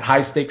 that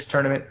high stakes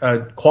tournament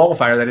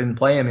qualifier that I didn't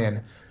play him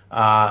in.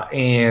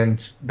 And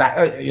that,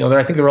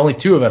 I think there were only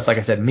 2 of us, like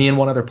I said, me and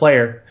one other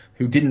player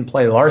who didn't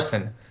play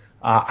Larson.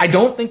 I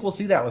don't think we'll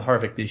see that with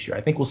Harvick this year.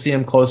 I think we'll see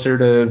him closer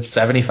to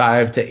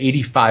 75 to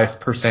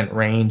 85%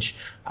 range,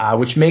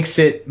 which makes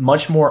it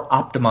much more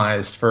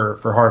optimized for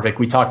Harvick.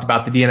 We talked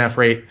about the DNF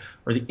rate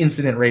or the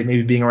incident rate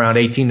maybe being around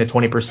 18 to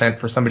 20%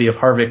 for somebody of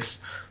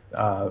Harvick's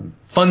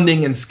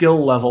funding and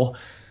skill level.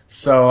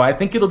 So I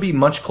think it'll be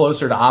much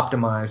closer to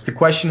optimized. The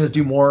question is,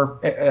 do more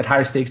at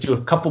higher stakes? Do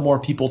a couple more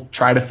people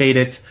try to fade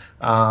it?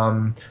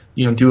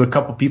 Do a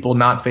couple people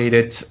not fade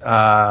it?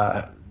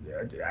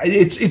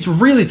 It's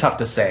really tough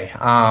to say.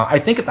 I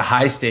think at the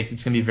high stakes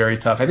it's going to be very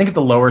tough. I think at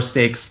the lower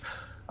stakes,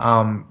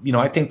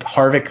 I think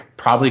Harvick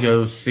probably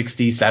goes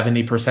 60,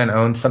 70%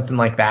 owned, something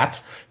like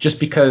that, just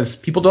because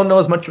people don't know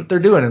as much what they're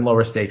doing in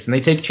lower stakes and they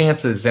take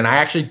chances. And I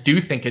actually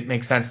do think it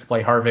makes sense to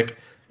play Harvick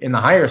in the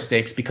higher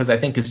stakes because I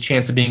think his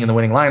chance of being in the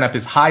winning lineup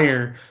is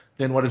higher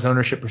than what his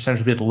ownership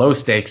percentage would be at the low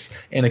stakes.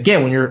 And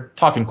again, when you're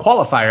talking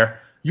qualifier,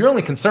 you're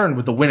only concerned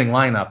with the winning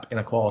lineup in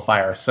a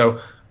qualifier.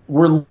 So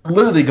we're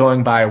literally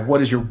going by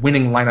what is your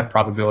winning lineup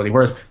probability.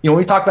 Whereas, when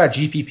we talk about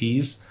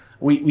GPPs,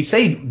 we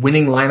say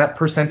winning lineup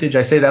percentage.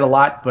 I say that a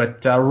lot,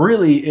 but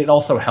really it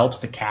also helps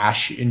to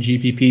cash in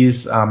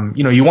GPPs.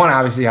 You want to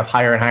obviously have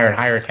higher and higher and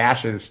higher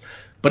cashes,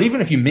 but even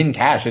if you min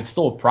cash, it's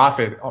still a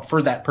profit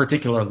for that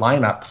particular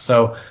lineup.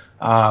 So,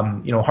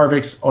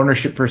 Harvick's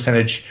ownership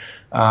percentage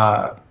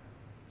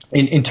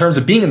in terms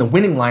of being in the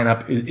winning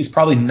lineup is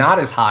probably not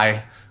as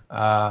high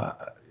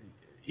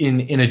in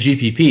a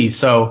GPP.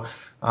 So,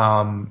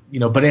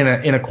 but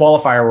in a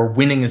qualifier where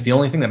winning is the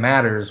only thing that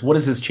matters, what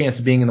is his chance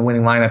of being in the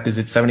winning lineup? Is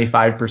it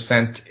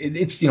 75%?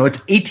 It's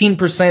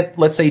 18%,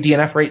 let's say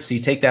DNF rate. So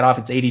you take that off,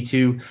 it's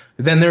 82.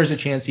 Then there's a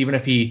chance, even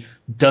if he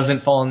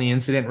doesn't fall in the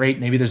incident rate,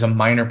 maybe there's a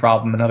minor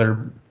problem,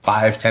 another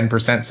 5,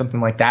 10%,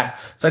 something like that.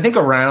 So I think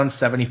around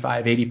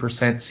 75,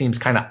 80% seems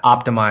kind of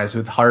optimized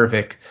with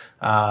Harvick,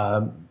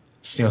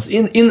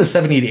 in the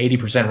 70 to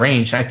 80%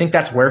 range. And I think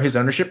that's where his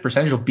ownership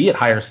percentage will be at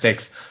higher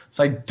stakes.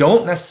 So I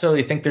don't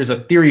necessarily think there's a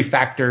theory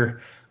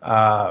factor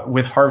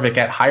with Harvick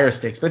at higher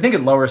stakes. But I think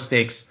at lower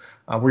stakes,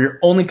 where you're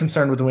only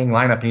concerned with the winning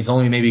lineup and he's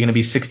only maybe going to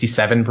be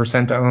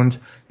 67% owned,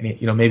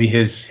 and maybe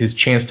his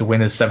chance to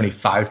win is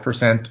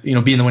 75%, be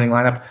in the winning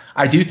lineup.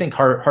 I do think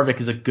Harvick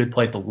is a good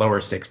play at the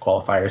lower stakes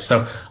qualifiers.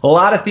 So a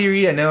lot of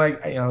theory. I know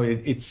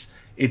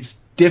it's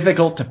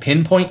difficult to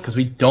pinpoint because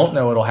we don't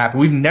know what'll happen.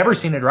 We've never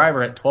seen a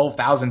driver at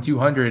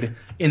 12,200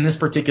 in this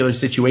particular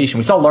situation.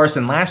 We saw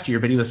Larson last year,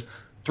 but he was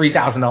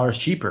 $3,000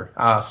 cheaper.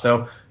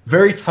 So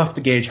very tough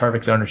to gauge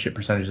Harvick's ownership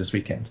percentage this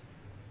weekend.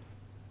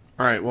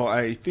 All right, well,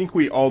 I think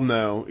we all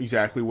know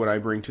exactly what I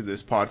bring to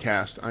this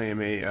podcast. I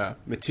am a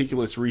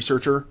meticulous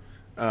researcher.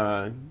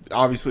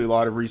 Obviously, a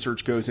lot of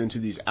research goes into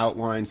these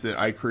outlines that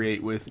I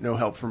create with no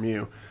help from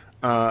you.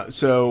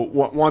 So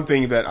one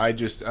thing that I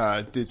just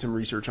did some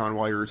research on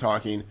while you were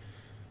talking,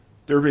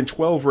 there have been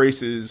 12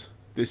 races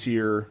this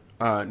year,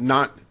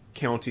 not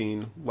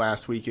counting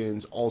last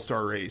weekend's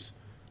All-Star race.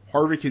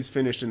 Harvick has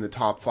finished in the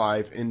top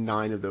 5 in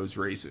 9 of those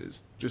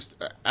races.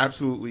 Just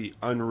absolutely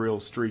unreal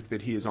streak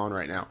that he is on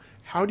right now.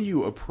 How do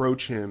you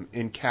approach him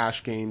in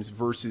cash games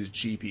versus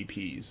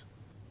GPPs?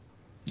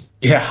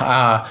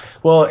 Yeah,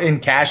 well, in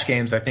cash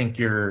games, I think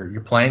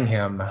you're playing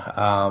him.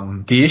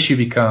 The issue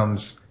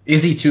becomes,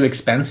 is he too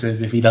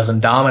expensive if he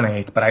doesn't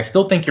dominate? But I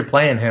still think you're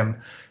playing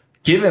him,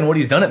 given what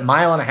he's done at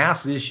mile and a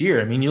half this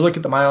year. I mean, you look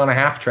at the mile and a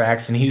half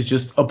tracks, and he's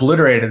just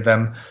obliterated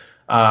them.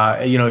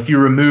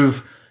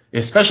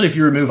 Especially if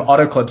you remove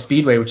Auto Club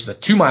Speedway, which is a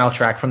 2-mile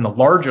track from the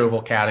large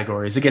oval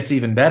categories, it gets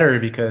even better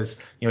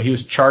because he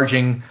was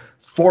charging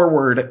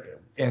forward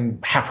and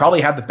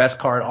probably had the best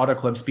car at Auto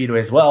Club Speedway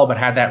as well, but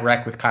had that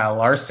wreck with Kyle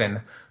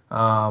Larson.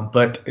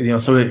 But,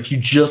 so if you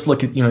just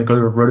look at, go to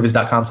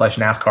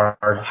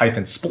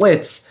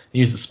rotoviz.com/NASCAR-splits and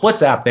use the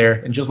splits app there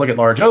and just look at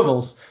large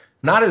ovals,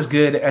 not as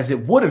good as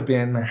it would have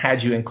been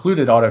had you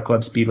included Auto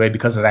Club Speedway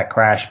because of that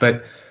crash.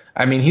 But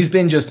I mean, he's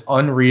been just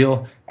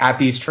unreal at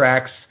these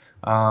tracks.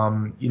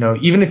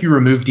 Even if you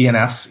remove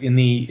DNFs in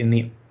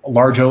the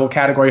large oval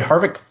category,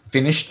 Harvick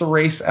finished the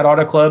race at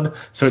Auto Club,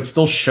 so it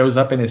still shows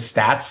up in his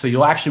stats. So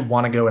you'll actually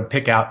want to go and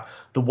pick out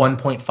the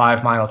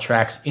 1.5 mile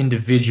tracks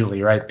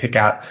individually, right? Pick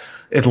out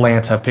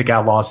Atlanta, pick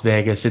out Las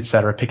Vegas,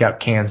 etc., pick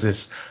out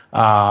Kansas,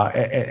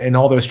 and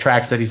all those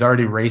tracks that he's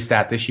already raced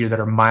at this year that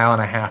are 1.5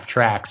 mile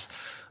tracks.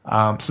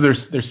 So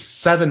there's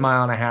 7.5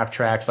 mile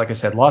tracks, like I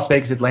said, Las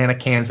Vegas, Atlanta,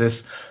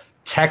 Kansas,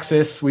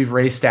 Texas we've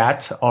raced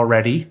at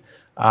already.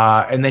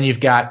 And then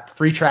you've got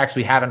 3 tracks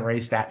we haven't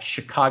raced at: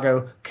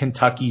 Chicago,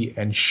 Kentucky,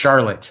 and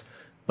Charlotte.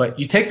 But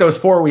you take those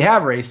 4 we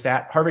have raced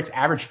at, Harvick's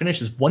average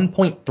finish is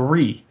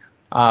 1.3,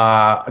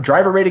 a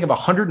driver rating of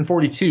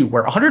 142,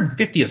 where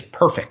 150 is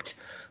perfect.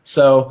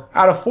 So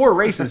out of 4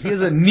 races, he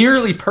has a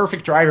nearly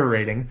perfect driver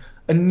rating,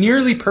 a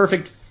nearly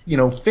perfect,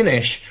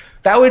 finish.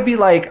 That would be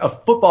like a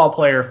football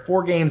player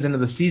 4 games into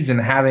the season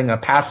having a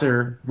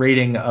passer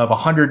rating of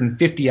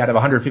 150 out of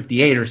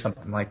 158 or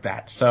something like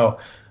that. So,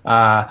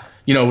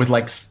 with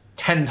like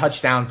 10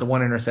 touchdowns to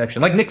 1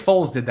 interception, like Nick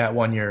Foles did that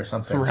one year or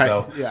something. Right.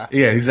 So, yeah,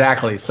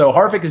 exactly. So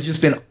Harvick has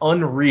just been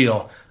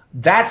unreal.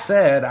 That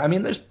said, I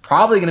mean, there's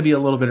probably going to be a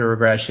little bit of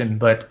regression,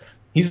 but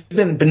he's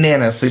been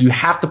bananas. So you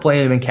have to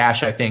play him in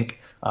cash, I think.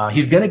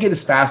 He's going to get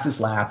his fastest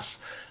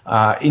laps.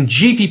 In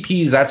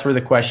GPPs, that's where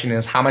the question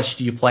is, how much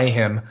do you play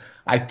him?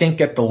 I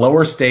think at the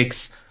lower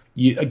stakes,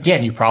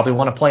 you probably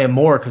want to play him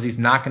more because he's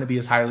not going to be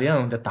as highly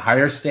owned. At the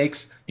higher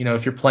stakes,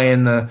 if you're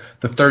playing the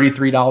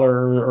 $33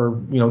 or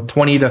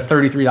 $20 to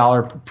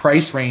 $33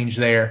 price range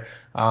there,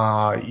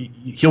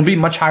 he'll be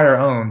much higher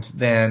owned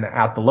than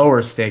at the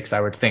lower stakes, I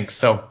would think.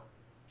 So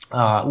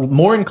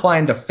more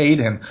inclined to fade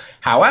him.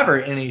 However,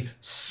 in a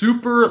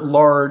super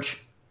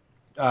large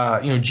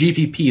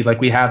GPP like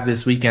we have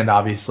this weekend,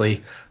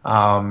 obviously,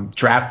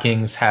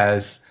 DraftKings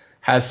has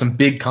some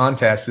big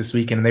contests this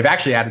weekend, and they've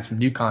actually added some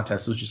new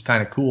contests, which is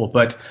kind of cool.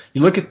 But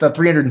you look at the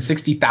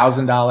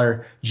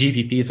 $360,000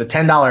 GPP, it's a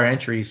 $10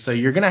 entry, so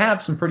you're going to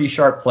have some pretty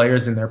sharp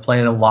players in there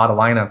playing a lot of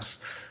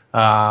lineups.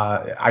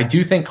 I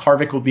do think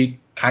Harvick will be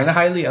kind of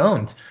highly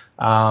owned.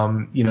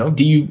 Do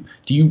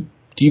you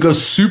go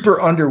super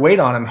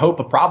underweight on him, hope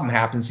a problem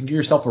happens, and give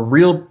yourself a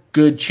real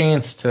good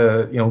chance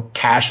to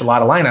cash a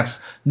lot of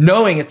lineups,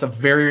 knowing it's a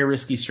very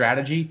risky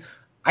strategy?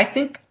 I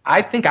think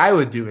I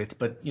would do it,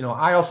 but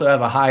I also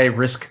have a high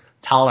risk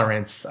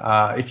tolerance.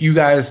 If you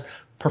guys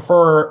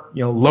prefer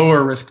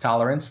lower risk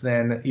tolerance,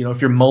 then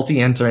if you're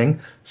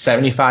multi-entering,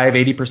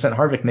 75-80%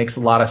 Harvick makes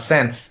a lot of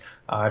sense.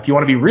 If you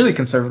want to be really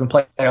conservative and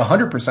play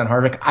 100%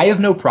 Harvick, I have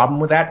no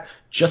problem with that,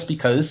 just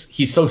because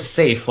he's so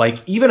safe.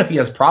 Like, even if he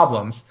has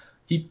problems,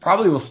 he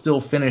probably will still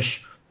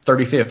finish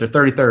 35th or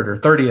 33rd or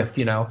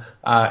 30th,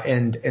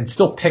 and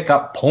still pick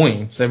up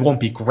points. It won't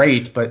be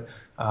great, but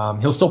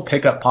he'll still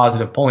pick up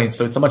positive points.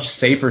 So it's a much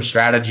safer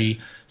strategy.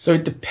 So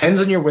it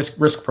depends on your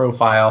risk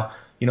profile.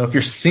 If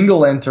you're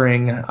single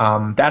entering,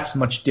 that's a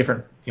much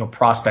different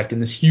prospect in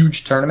this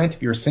huge tournament.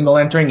 If you're single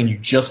entering and you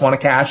just want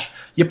to cash,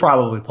 you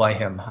probably play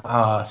him.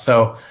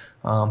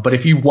 But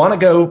if you want to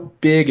go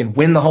big and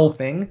win the whole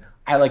thing,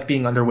 I like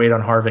being underweight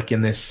on Harvick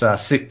in this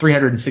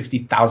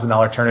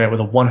 $360,000 tournament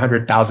with a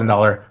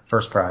 $100,000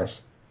 first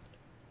prize.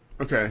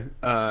 Okay.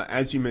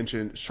 As you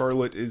mentioned,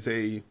 Charlotte is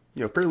a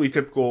fairly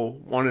typical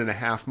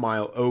 1.5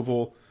 mile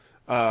oval.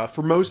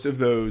 For most of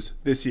those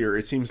this year,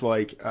 it seems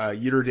like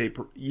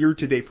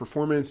year-to-date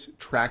performance,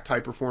 track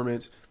type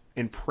performance,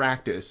 and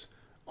practice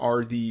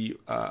are the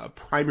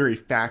primary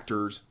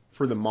factors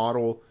for the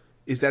model.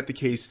 Is that the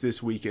case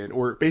this weekend?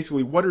 Or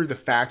basically, what are the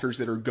factors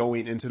that are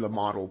going into the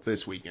model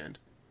this weekend?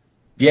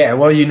 Yeah,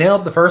 well, you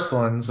nailed the first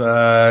ones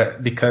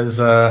because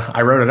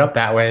I wrote it up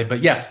that way.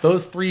 But yes,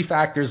 those 3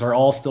 factors are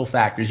all still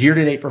factors.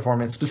 Year-to-date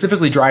performance,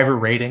 specifically driver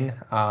rating,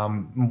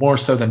 more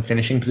so than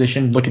finishing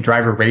position. Look at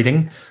driver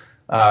rating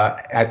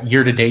at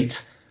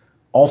year-to-date.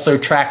 Also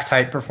track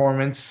type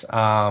performance,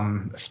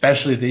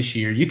 especially this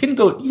year. You can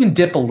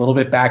dip a little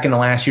bit back into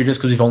last year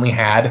just because we've only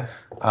had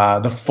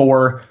the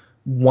 4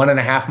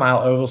 1.5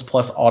 mile ovals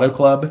plus Auto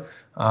Club.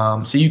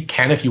 So you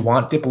can, if you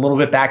want, dip a little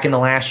bit back into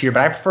last year,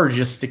 but I prefer to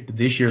just stick to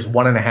this year's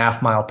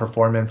 1.5 mile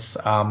performance.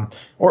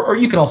 Or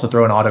you can also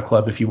throw an Auto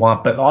Club if you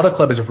want, but Auto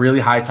Club is really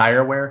high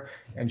tire wear,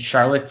 and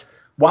Charlotte,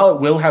 while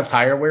it will have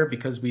tire wear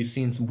because we've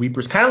seen some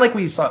weepers, kind of like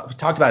we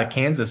talked about at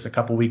Kansas a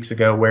couple weeks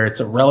ago, where it's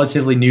a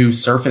relatively new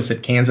surface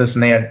at Kansas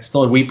and they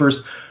still had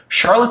weepers.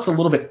 Charlotte's a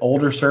little bit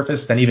older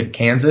surface than even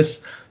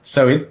Kansas,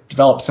 so it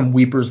developed some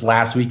weepers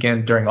last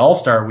weekend during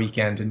All-Star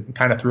weekend and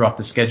kind of threw off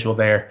the schedule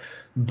there.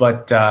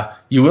 But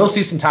you will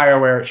see some tire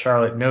wear at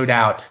Charlotte, no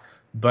doubt.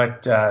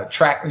 But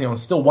track,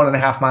 still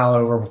 1.5 mile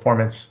over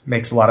performance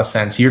makes a lot of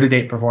sense.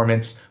 Year-to-date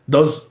performance,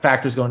 those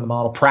factors go into the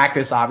model.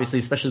 Practice, obviously,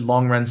 especially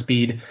long run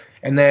speed.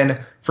 And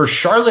then for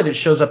Charlotte, it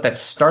shows up that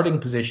starting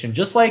position,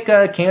 just like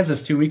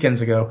Kansas 2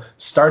 weekends ago.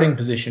 Starting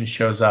position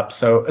shows up.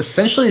 So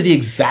essentially the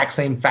exact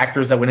same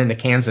factors that went into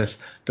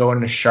Kansas go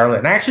into Charlotte.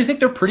 And I actually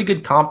think they're pretty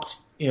good comps,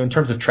 in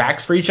terms of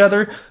tracks for each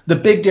other. The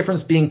big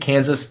difference being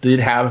Kansas did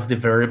have the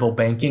variable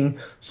banking,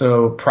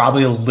 so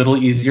probably a little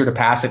easier to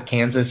pass at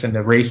Kansas and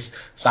to race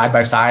side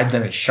by side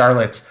than at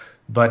Charlotte.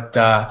 But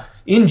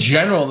in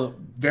general,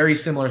 very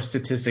similar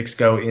statistics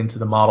go into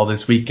the model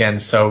this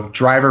weekend. So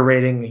driver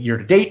rating year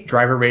to date,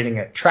 driver rating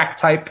at track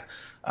type,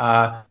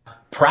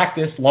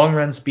 practice, long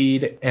run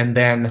speed, and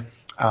then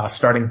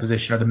starting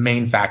position are the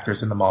main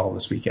factors in the model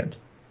this weekend.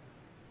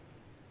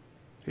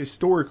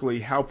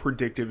 Historically, how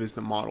predictive is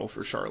the model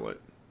for Charlotte?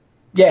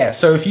 Yeah,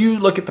 so if you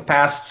look at the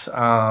past,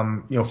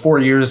 4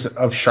 years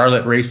of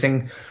Charlotte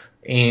racing,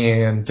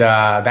 and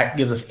that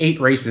gives us 8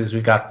 races.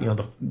 We've got,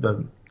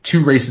 the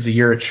 2 races a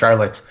year at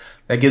Charlotte.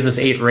 That gives us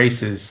 8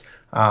 races,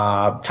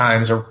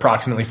 times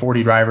approximately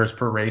 40 drivers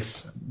per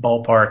race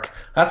ballpark.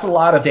 That's a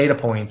lot of data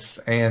points.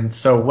 And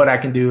so what I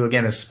can do,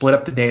 again, is split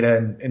up the data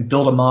and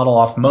build a model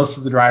off most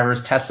of the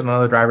drivers, test it on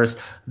other drivers.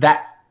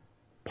 That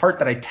part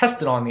that I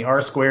tested on, the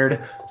R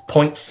squared,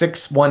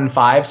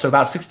 0.615, so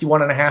about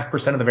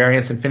 61.5% of the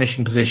variance in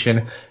finishing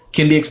position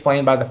can be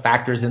explained by the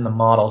factors in the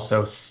model.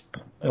 So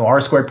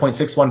R squared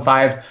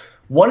 0.615,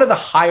 one of the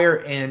higher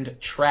end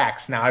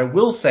tracks. Now I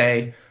will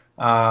say,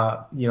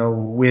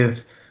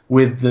 with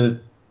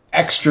the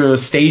extra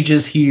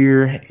stages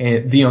here,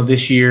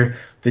 this year,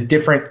 the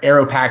different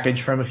aero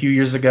package from a few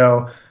years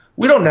ago,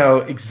 we don't know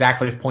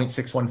exactly if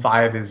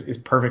 0.615 is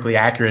perfectly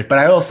accurate, but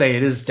I will say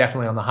it is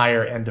definitely on the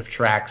higher end of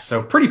tracks,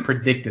 so pretty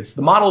predictive.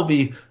 So the model will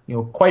be,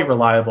 quite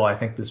reliable, I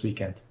think, this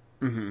weekend.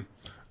 Mm-hmm.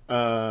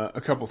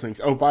 A couple things.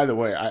 Oh, by the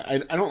way, I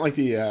don't like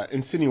the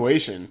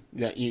insinuation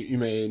that you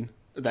made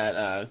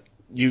that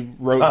you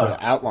wrote the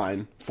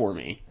outline for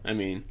me. I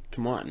mean,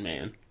 come on,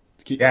 man.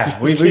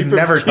 We've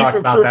never talked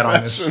about that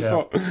on this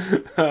show.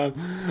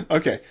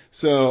 Okay,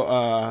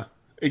 so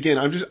again,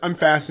 I'm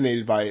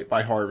fascinated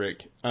by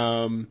Harvick.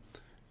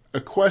 A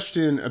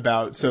question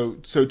about so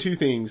 2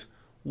 things.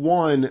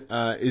 One,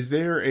 is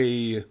there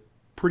a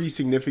pretty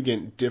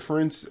significant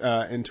difference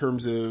in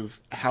terms of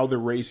how the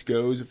race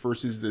goes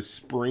versus the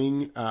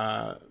spring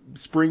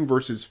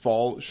versus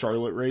fall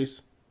Charlotte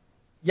race?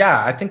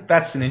 Yeah, I think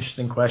that's an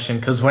interesting question,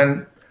 because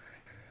when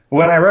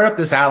I wrote up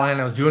this outline,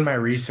 I was doing my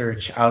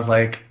research. I was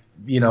like,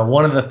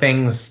 one of the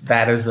things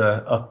that is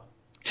a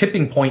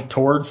tipping point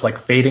towards like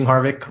fading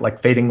Harvick,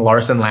 like fading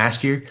Larson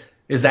last year,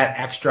 is that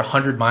extra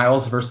 100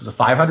 miles versus a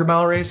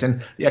 500-mile race,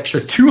 and the extra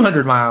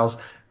 200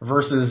 miles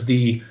versus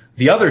the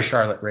other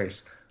Charlotte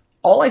race.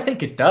 All I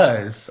think it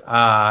does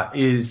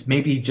is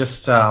maybe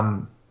just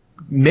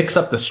mix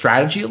up the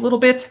strategy a little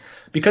bit,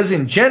 because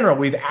in general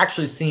we've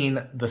actually seen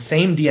the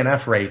same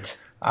DNF rate.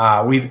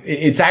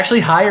 It's actually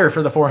higher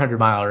for the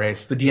 400-mile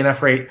race. The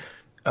DNF rate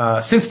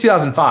since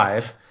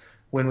 2005,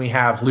 when we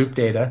have loop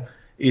data,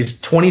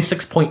 is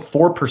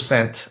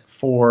 26.4%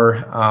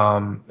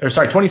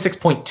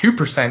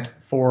 26.2%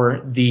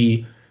 for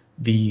the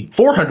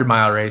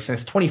 400-mile race, and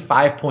it's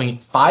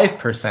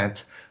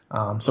 25.5%.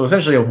 So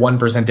essentially a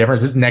 1%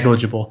 difference. It's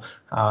negligible,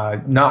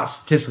 not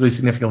statistically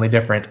significantly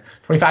different.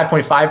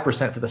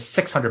 25.5% for the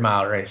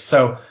 600-mile race.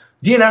 So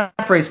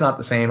DNF rate's not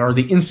the same, or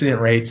the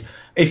incident rate.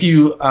 If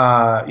you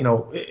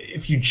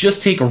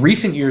just take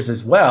recent years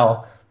as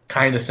well,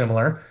 kind of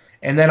similar.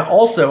 And then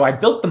also I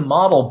built the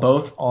model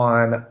both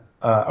on,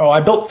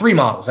 I built 3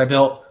 models. I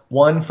built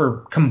one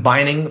for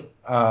combining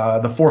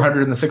the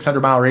 400 and the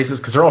 600-mile races,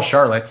 because they're all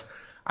Charlotte.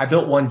 I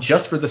built one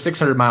just for the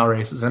 600-mile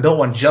races, and I built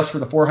one just for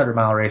the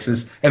 400-mile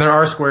races, and their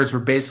R-squareds were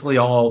basically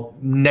all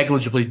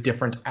negligibly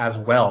different as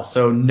well.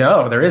 So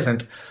no, there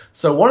isn't.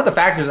 So one of the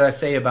factors that I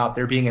say about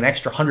there being an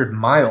extra 100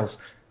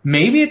 miles,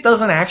 maybe it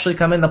doesn't actually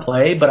come into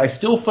play, but I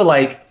still feel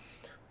like,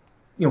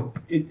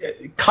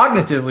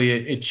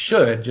 cognitively it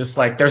should. Just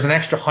like there's an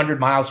extra 100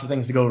 miles for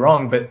things to go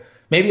wrong, but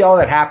maybe all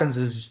that happens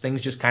is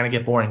things just kind of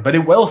get boring. But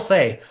it will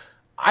say,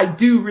 I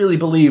do really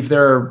believe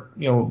there are,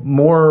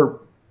 more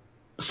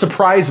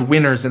surprise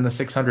winners in the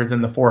 600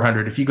 than the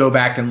 400. If you go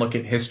back and look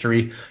at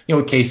history,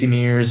 with Casey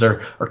Mears or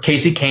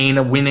Casey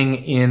Kane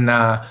winning in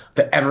the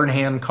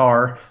Evernham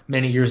car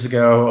many years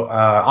ago.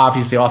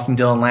 Obviously Austin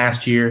Dillon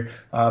last year,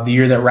 the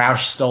year that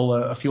Roush stole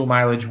a fuel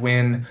mileage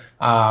win,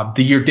 the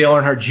year Dale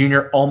Earnhardt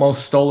Jr.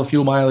 almost stole a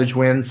fuel mileage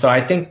win. So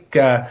I think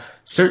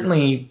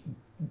certainly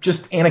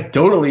just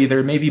anecdotally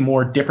there may be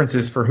more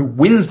differences for who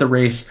wins the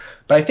race,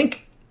 but I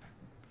think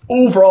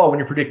overall, when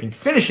you're predicting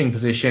finishing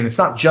position, it's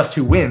not just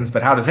who wins,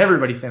 but how does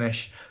everybody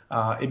finish.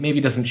 It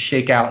maybe doesn't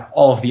shake out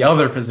all of the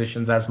other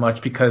positions as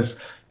much,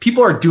 because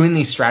people are doing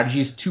these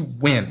strategies to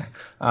win.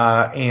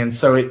 And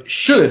so it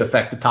should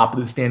affect the top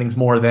of the standings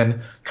more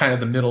than kind of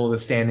the middle of the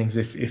standings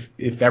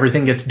if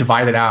everything gets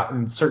divided out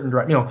and certain,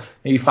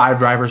 maybe 5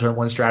 drivers are in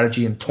one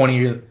strategy and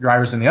 20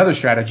 drivers in the other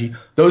strategy.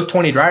 Those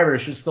 20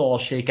 drivers should still all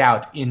shake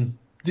out in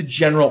the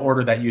general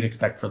order that you'd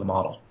expect for the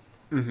model.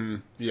 Mm-hmm.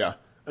 Yeah.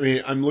 I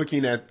mean, I'm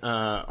looking at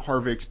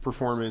Harvick's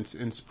performance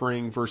in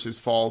spring versus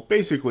fall,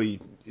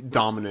 basically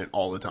dominant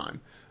all the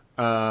time.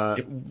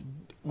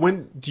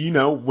 When do you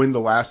know when the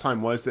last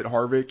time was that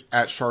Harvick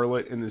at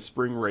Charlotte in the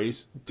spring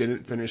race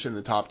didn't finish in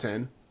the top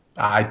 10?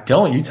 I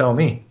don't. You tell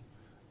me.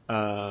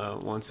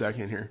 1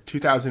 second here.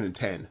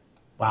 2010.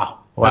 Wow.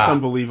 That's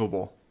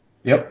unbelievable.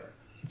 Yep.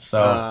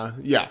 So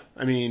yeah,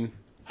 I mean,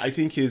 I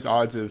think his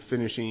odds of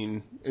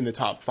finishing in the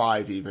top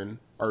 5 even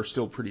are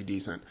still pretty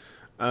decent.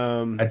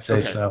 I'd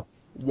say so.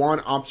 One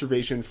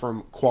observation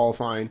from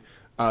qualifying,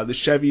 the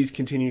Chevys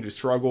continue to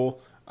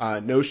struggle.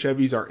 No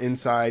Chevys are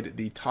inside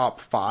the top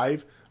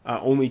 5.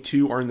 Only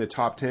 2 are in the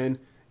top 10.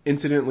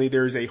 Incidentally,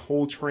 there's a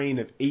whole train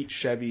of 8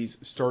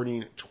 Chevys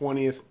starting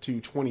 20th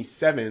to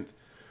 27th.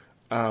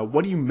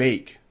 What do you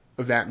make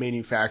of that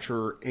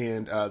manufacturer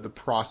and the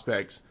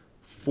prospects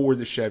for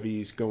the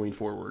Chevys going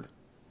forward?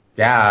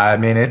 Yeah, I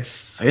mean,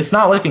 it's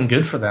not looking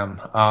good for them.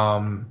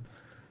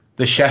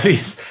 The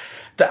Chevys,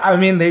 I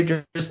mean,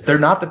 they're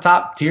not the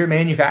top tier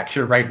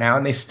manufacturer right now,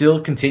 and they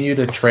still continue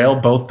to trail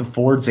both the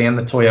Fords and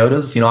the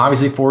Toyotas. You know,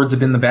 obviously Fords have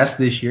been the best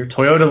this year.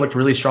 Toyota looked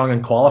really strong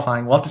in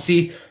qualifying. We'll have to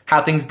see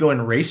how things go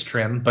in race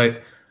trim,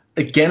 but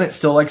again, it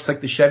still looks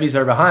like the Chevys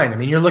are behind. I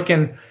mean, you're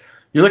looking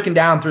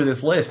down through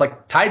this list,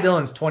 like Ty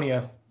Dillon's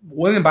 20th,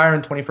 William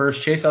Byron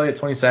 21st, Chase Elliott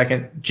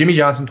 22nd, Jimmy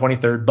Johnson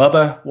 23rd,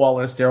 Bubba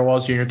Wallace, Darrell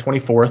Wallace Jr.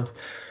 24th,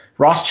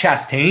 Ross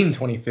Chastain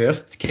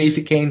 25th,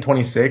 Casey Kane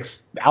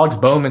 26th, Alex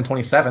Bowman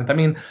 27th. I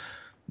mean,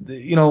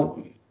 you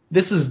know,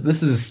 this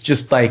is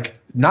just like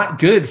not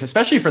good,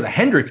 especially for the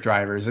Hendrick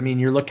drivers. I mean,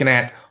 you're looking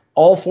at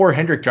all 4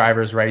 Hendrick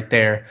drivers right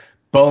there.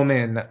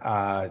 Bowman,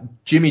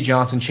 Jimmy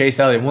Johnson, Chase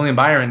Elliott, William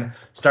Byron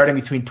starting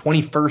between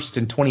 21st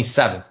and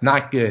 27th.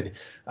 Not good.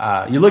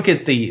 You look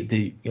at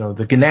the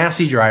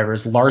Ganassi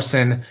drivers,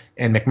 Larson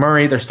and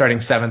McMurray, they're starting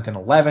 7th and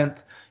 11th.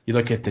 You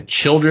look at the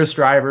Childress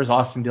drivers,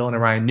 Austin Dillon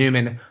and Ryan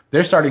Newman,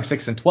 they're starting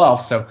 6th and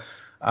 12th. So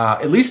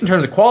at least in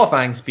terms of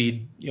qualifying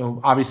speed, you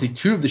know, obviously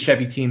 2 of the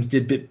Chevy teams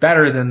did a bit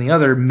better than the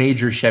other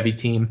major Chevy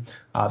team.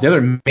 The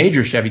other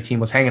major Chevy team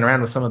was hanging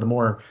around with some of the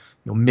more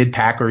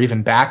mid-pack or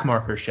even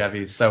back-marker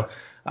Chevys. So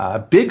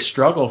big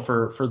struggle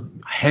for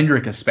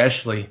Hendrick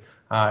especially.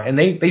 And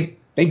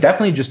they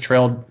definitely just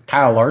trailed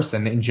Kyle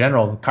Larson in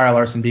general, Kyle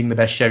Larson being the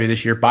best Chevy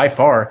this year by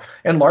far.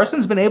 And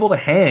Larson's been able to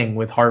hang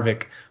with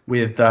Harvick,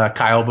 with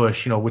Kyle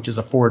Busch, you know, which is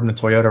a Ford and a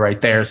Toyota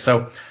right there.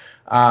 So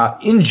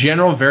in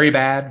general, very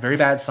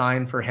bad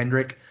sign for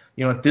Hendrick.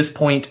 You know, at this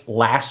point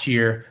last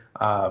year,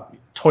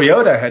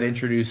 Toyota had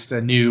introduced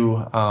a new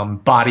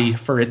body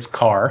for its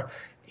car.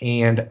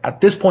 And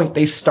at this point,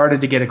 they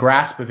started to get a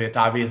grasp of it.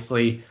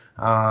 Obviously,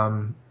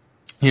 Joey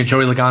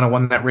Logano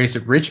won that race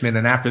at Richmond.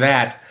 And after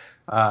that,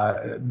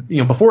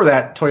 before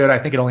that, Toyota, I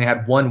think it only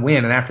had 1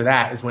 win. And after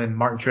that is when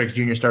Martin Truex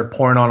Jr. started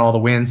pouring on all the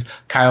wins.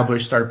 Kyle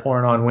Busch started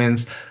pouring on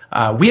wins.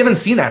 We haven't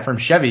seen that from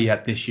Chevy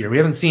yet this year. We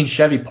haven't seen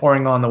Chevy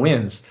pouring on the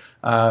wins.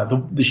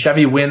 The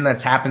Chevy win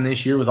that's happened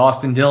this year was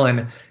Austin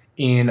Dillon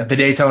in the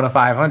Daytona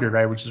 500,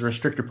 right, which is a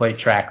restrictor plate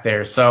track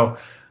there. So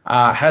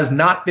has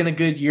not been a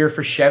good year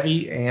for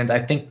Chevy, and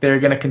I think they're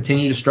going to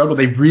continue to struggle.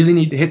 They really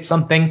need to hit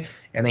something,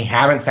 and they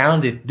haven't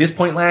found it. This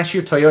point last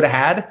year, Toyota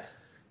had.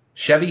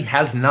 Chevy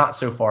has not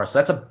so far, so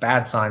that's a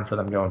bad sign for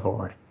them going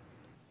forward.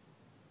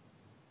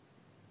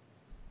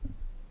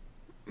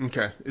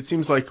 Okay. It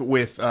seems like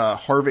with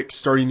Harvick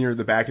starting near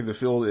the back of the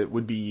field, it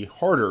would be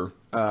harder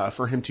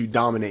for him to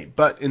dominate.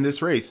 But in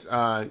this race,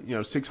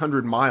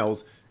 600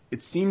 miles,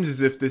 it seems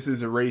as if this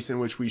is a race in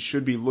which we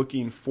should be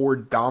looking for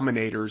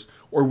dominators,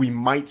 or we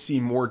might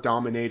see more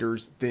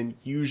dominators than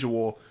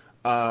usual.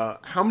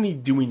 How many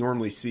do we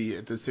normally see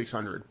at the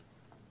 600?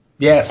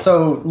 Yeah,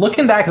 so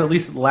looking back at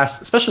least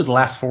especially the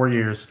last 4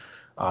 years,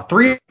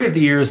 3 of the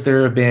years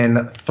there have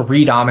been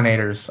 3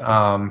 dominators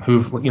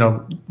who've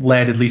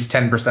led at least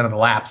 10% of the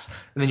laps,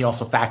 and then you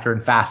also factor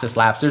in fastest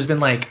laps. There's been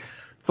like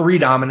 3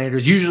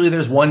 dominators. Usually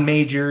there's 1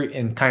 major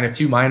and kind of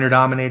 2 minor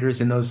dominators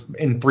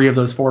in 3 of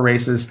those 4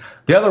 races.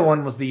 The other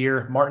one was the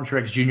year Martin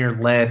Truex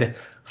Jr. led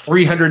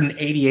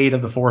 388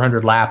 of the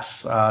 400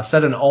 laps,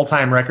 set an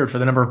all-time record for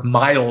the number of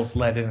miles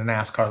led in a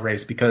NASCAR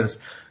race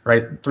because,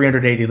 right,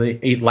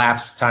 388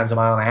 laps times a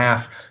mile and a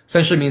half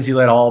essentially means he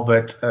led all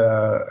but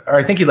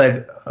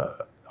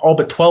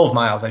 12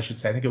 miles, I should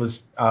say. I think it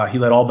was he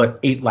led all but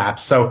 8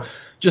 laps. So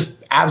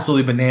just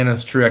absolutely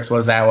bananas Truex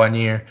was that 1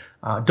 year.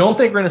 Don't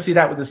think we're going to see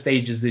that with the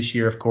stages this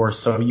year, of course,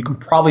 so you can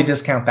probably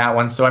discount that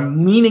one. So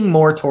I'm leaning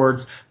more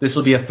towards this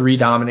will be a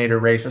 3-dominator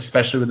race,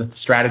 especially with the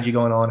strategy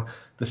going on.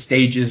 The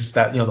stages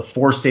that, the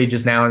 4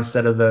 stages now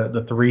instead of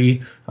the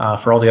 3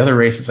 for all the other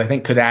races, I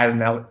think could add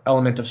an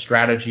element of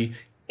strategy.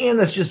 And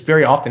this just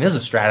very often is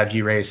a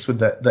strategy race with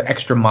the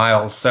extra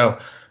miles. So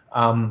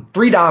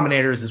 3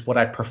 dominators is what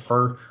I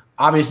prefer.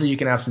 Obviously, you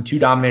can have some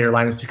 2-dominator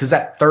lineups because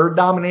that 3rd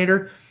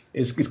dominator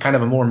is kind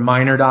of a more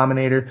minor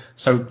dominator.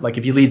 So like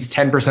if he leads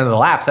 10% of the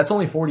laps, that's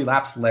only 40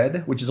 laps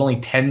led, which is only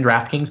 10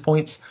 DraftKings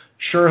points.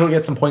 Sure, he'll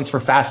get some points for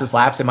fastest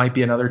laps. It might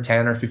be another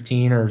 10 or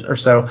 15 or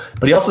so,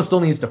 but he also still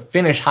needs to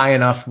finish high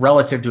enough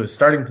relative to his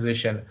starting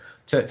position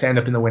to end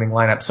up in the winning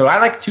lineup. So I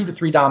like 2 to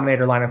 3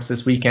 Dominator lineups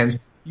this weekend.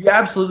 You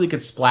absolutely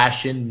could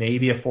splash in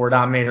maybe a 4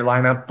 Dominator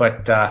lineup,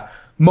 but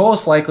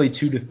most likely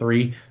 2 to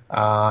 3.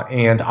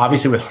 And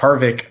obviously with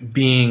Harvick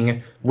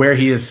being where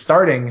he is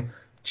starting,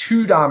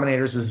 2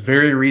 Dominators is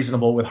very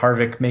reasonable with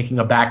Harvick making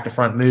a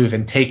back-to-front move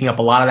and taking up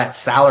a lot of that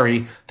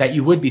salary that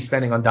you would be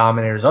spending on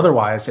Dominators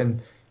otherwise.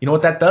 And you know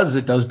what that does?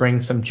 It does bring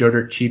some Joe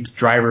Dirt Cheap's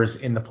drivers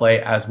into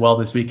play as well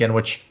this weekend,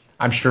 which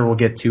I'm sure we'll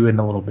get to in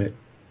a little bit.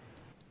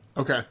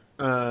 Okay.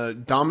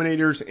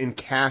 Dominators in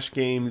cash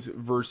games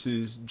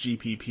versus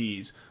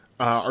GPPs.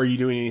 Are you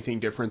doing anything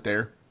different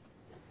there?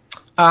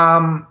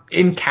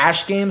 In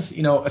cash games,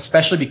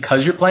 especially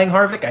because you're playing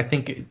Harvick, I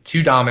think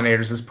 2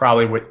 Dominators is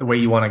probably the way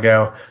you want to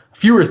go.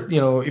 If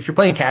you're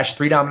playing cash,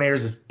 3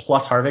 Dominators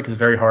plus Harvick is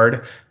very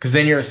hard because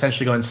then you're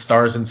essentially going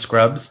stars and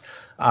scrubs.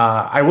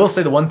 I will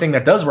say the one thing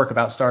that does work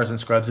about stars and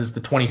scrubs is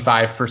the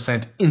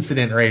 25%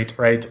 incident rate,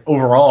 right?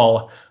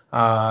 Overall,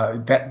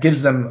 that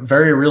gives them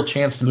very real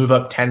chance to move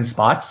up 10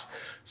 spots.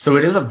 So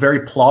it is a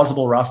very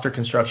plausible roster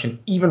construction,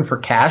 even for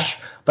cash.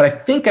 But I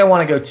think I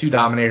want to go 2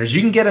 Dominators. You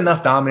can get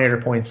enough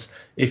Dominator points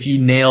if you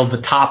nail the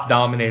top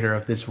Dominator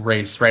of this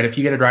race, right? If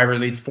you get a driver who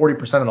leads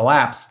 40% of the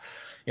laps,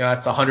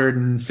 that's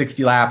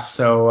 160 laps.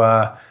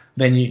 So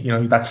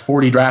then that's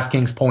 40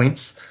 DraftKings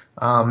points.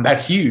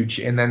 That's huge.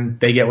 And then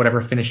they get whatever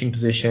finishing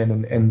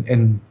position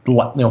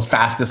and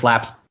fastest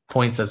laps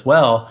points as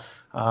well.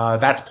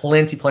 That's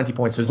plenty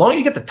points. So as long as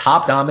you get the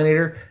top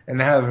Dominator and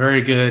have a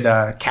very good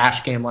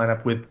cash game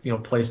lineup with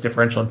place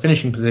differential and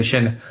finishing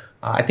position,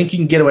 I think you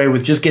can get away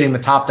with just getting the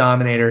top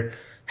Dominator,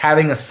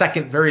 having a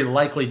second very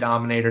likely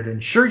Dominator to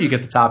ensure you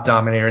get the top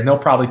Dominator, and they'll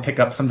probably pick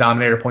up some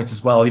Dominator points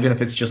as well, even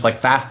if it's just like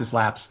fastest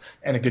laps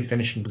and a good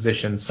finishing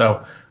position.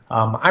 So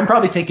I'm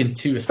probably taking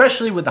 2,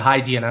 especially with the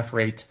high DNF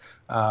rate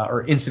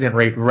or incident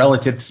rate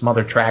relative to some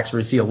other tracks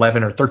where you see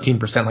 11 or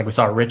 13% like we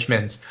saw at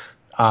Richmond.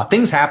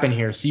 Things happen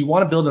here, so you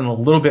want to build in a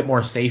little bit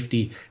more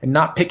safety and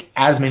not pick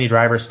as many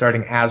drivers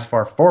starting as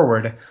far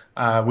forward,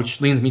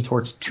 which leans me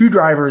towards 2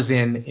 drivers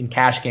in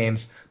cash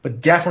games. But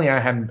definitely I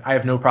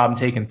have no problem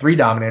taking 3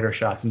 Dominator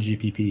shots in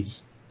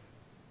GPPs.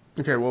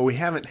 Okay, well, we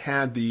haven't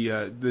had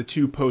the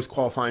 2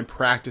 post-qualifying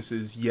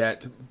practices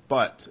yet,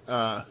 but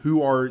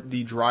who are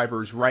the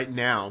drivers right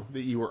now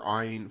that you are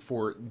eyeing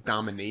for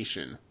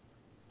domination?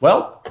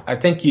 Well, I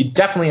think you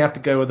definitely have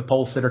to go with the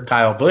pole sitter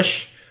Kyle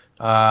Busch.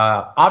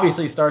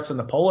 Obviously he starts in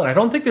the pole, and I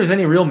don't think there's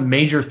any real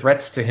major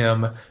threats to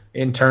him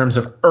in terms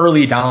of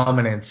early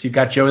dominance. You've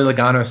got Joey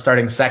Logano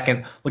starting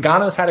second.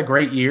 Logano's had a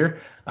great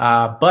year,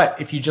 but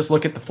if you just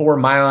look at the 4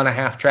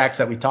 mile-and-a-half tracks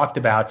that we talked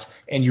about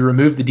and you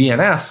remove the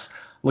DNFs,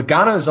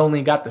 Logano's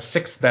only got the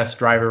 6th best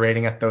driver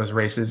rating at those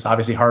races.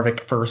 Obviously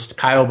Harvick first,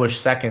 Kyle Busch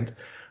second.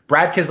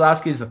 Brad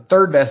Keselowski is the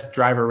 3rd best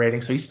driver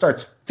rating, so he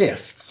starts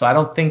 5th. So I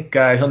don't think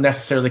he'll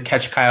necessarily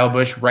catch Kyle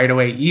Busch right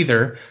away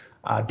either.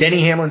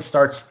 Denny Hamlin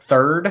starts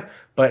 3rd,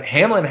 but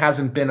Hamlin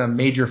hasn't been a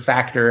major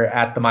factor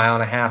at the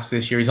mile-and-a-halfs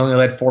this year. He's only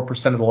led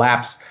 4% of the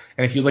laps,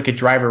 and if you look at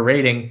driver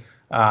rating,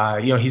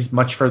 he's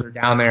much further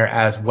down there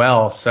as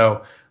well.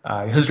 So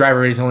his driver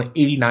rating is only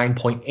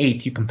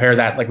 89.8. You compare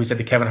that, like we said,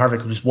 to Kevin Harvick,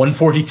 which was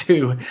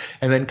 142,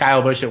 and then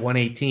Kyle Busch at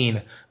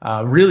 118.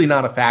 Really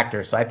not a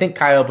factor. So I think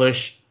Kyle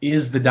Busch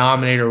is the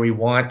Dominator we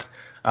want.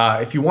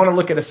 If you want to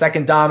look at a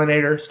second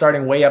Dominator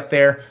starting way up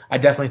there, I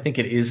definitely think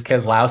it is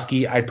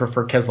Keselowski. I'd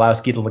prefer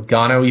Keselowski to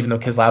Logano, even though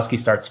Keselowski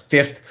starts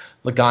 5th.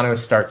 Logano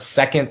starts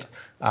 2nd.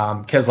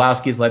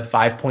 Keselowski has led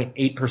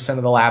 5.8%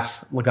 of the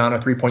laps,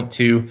 Logano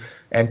 3.2,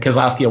 and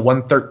Keselowski a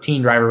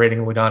 113 driver rating,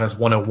 Logano's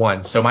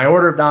 101. So my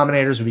order of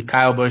Dominators would be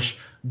Kyle Busch,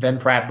 then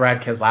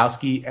Brad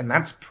Keselowski, and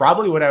that's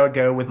probably what I would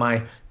go with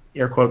my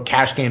air quote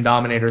cash game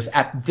Dominators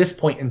at this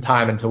point in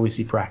time until we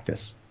see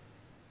practice.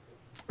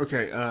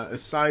 Okay,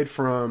 aside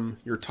from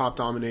your top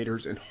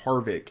Dominators and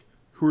Harvick,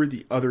 who are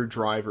the other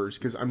drivers?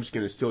 Because I'm just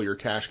going to steal your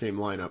cash game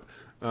lineup.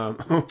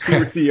 Who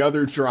are the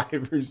other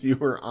drivers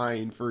you are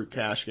eyeing for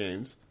cash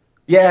games?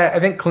 Yeah, I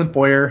think Clint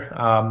Bowyer,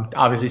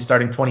 obviously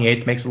starting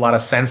 28th, makes a lot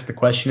of sense. The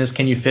question is,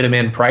 can you fit him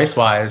in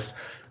price-wise?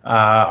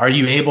 Are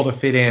you able to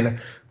fit in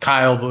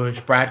Kyle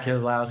Busch, Brad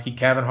Keselowski,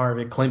 Kevin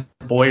Harvick, Clint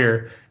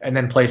Bowyer, and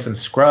then play some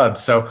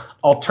scrubs? So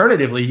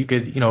alternatively, you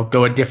could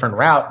go a different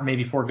route,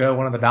 maybe forego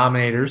one of the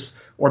Dominators,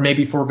 or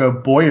maybe forego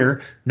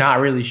Bowyer, not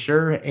really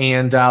sure,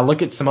 and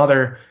look at some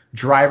other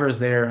drivers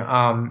there.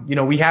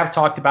 We have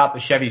talked about the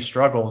Chevy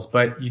struggles,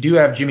 but you do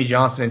have Jimmy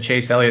Johnson and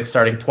Chase Elliott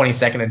starting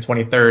 22nd and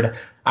 23rd.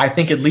 I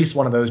think at least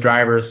one of those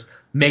drivers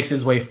makes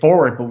his way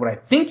forward, but what I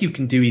think you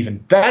can do even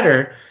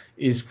better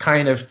is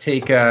kind of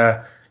take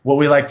what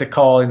we like to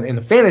call in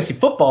the fantasy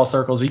football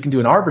circles, we can do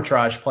an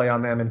arbitrage play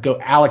on them and go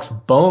Alex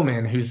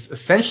Bowman, who's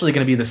essentially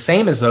going to be the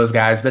same as those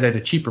guys, but at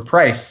a cheaper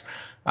price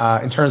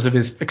in terms of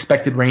his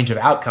expected range of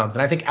outcomes.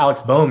 And I think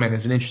Alex Bowman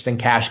is an interesting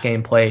cash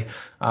game play.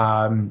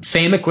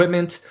 Same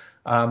equipment.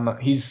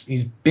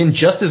 He's been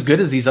just as good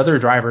as these other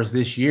drivers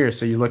this year.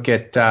 So you look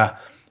at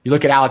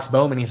Alex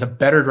Bowman, he's a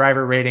better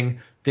driver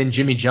rating than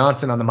Jimmy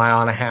Johnson on the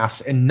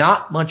mile-and-a-halfs and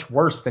not much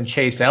worse than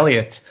Chase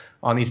Elliott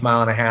on these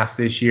mile and a halves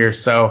this year.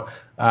 So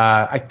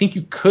I think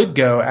you could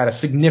go at a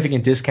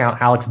significant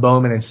discount Alex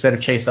Bowman instead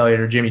of Chase Elliott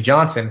or Jimmy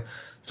Johnson.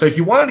 So if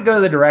you wanted to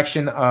go the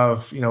direction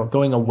of,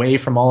 going away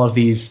from all of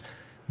these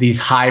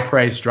high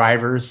priced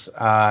drivers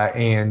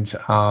and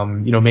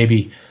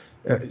maybe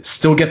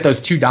still get those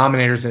two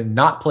dominators and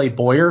not play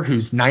Bowyer,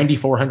 who's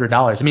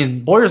 $9,400. I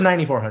mean, Bowyer's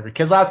 $9,400,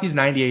 Keselowski's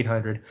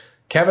 $9,800,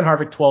 Kevin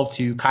Harvick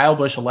 12.2, Kyle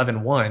Busch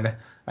 11.1.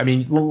 I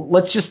mean,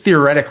 let's just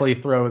theoretically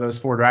throw those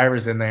four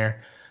drivers in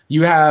there.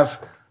 You have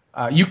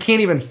you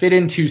can't even fit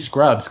in two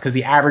scrubs because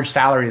the average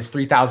salary is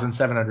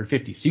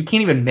 $3,750. So you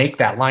can't even make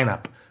that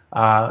lineup.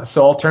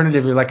 So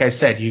alternatively, like I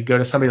said, you go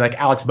to somebody like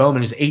Alex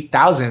Bowman, who's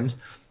 $8,000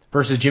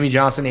 versus Jimmy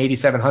Johnson,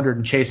 $8,700,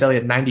 and Chase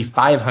Elliott,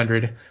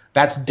 $9,500.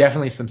 That's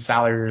definitely some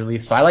salary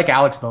relief. So I like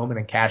Alex Bowman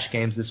in cash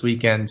games this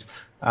weekend.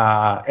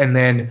 And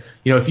then,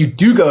 if you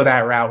do go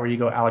that route where you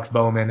go Alex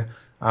Bowman,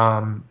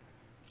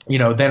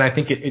 then I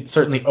think it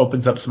certainly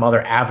opens up some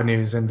other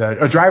avenues. And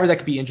a driver that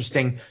could be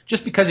interesting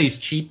just because he's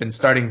cheap and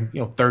starting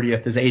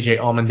 30th is AJ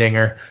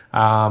Allmendinger.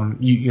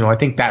 I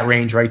think that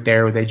range right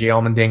there with AJ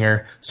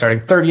Allmendinger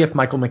starting 30th,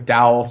 Michael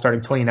McDowell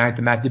starting 29th,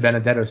 and Matt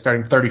DiBenedetto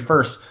starting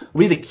 31st will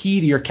be the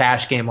key to your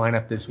cash game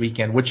lineup this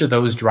weekend. Which of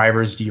those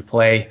drivers do you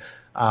play?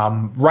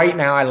 Right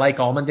now, I like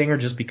Allmendinger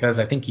just because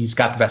I think he's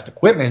got the best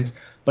equipment,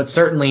 but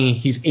certainly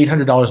he's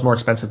 $800 more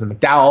expensive than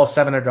McDowell,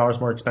 $700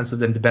 more expensive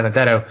than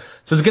DiBenedetto.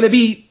 So it's going to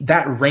be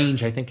that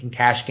range, I think, in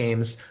cash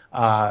games.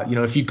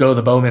 If you go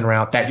the Bowman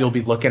route, that you'll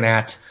be looking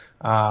at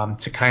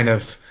to kind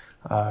of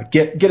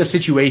get a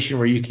situation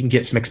where you can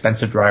get some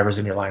expensive drivers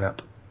in your lineup.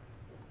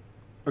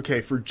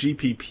 Okay, for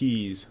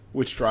GPPs,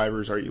 which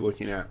drivers are you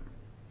looking at?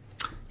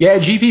 Yeah,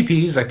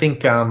 GPPs, I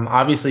think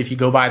obviously if you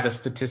go by the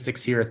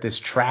statistics here at this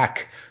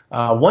track,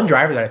 one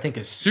driver that I think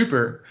is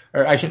super,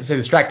 or I shouldn't say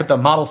this track, but the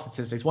model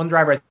statistics, one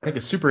driver I think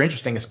is super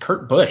interesting is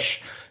Kurt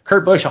Busch.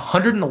 Kurt Busch,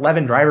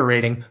 111 driver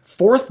rating,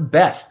 fourth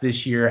best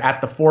this year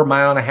at the 4.5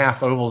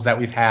 mile ovals that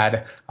we've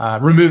had,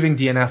 removing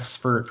DNFs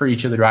for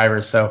each of the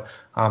drivers. So,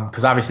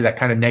 because obviously that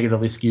kind of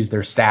negatively skews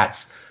their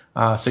stats.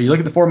 So you look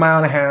at the 4.5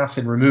 miles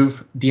and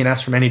remove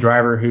DNFs from any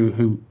driver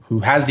who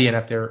has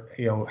DNF there,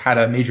 had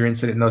a major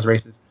incident in those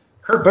races.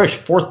 Kurt Busch,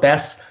 fourth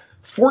best,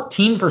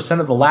 14%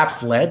 of the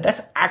laps led.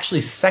 That's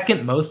actually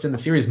second most in the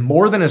series,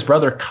 more than his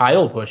brother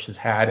Kyle Busch has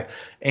had.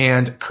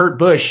 And Kurt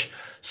Busch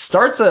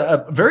starts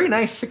a very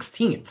nice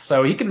 16th,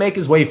 so he can make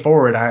his way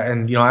forward.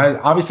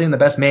 Obviously in the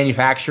best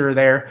manufacturer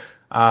there.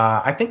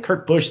 I think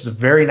Kurt Busch is a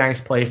very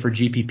nice play for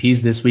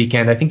GPPs this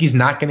weekend. I think he's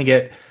not going to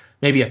get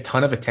maybe a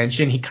ton of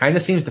attention. He kind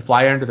of seems to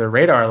fly under the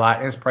radar a lot.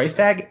 And his price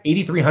tag,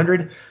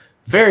 $8,300,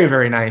 very,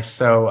 very nice.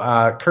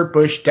 So Kurt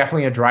Busch,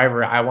 definitely a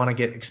driver I want to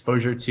get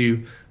exposure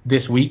to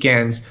this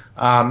weekend.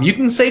 You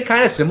can say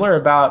kind of similar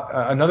about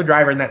another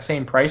driver in that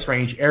same price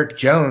range, Eric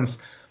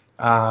Jones.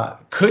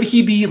 Could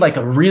he be like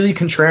a really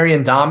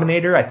contrarian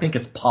dominator? I think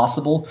it's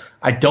possible.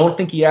 I don't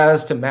think he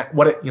has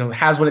what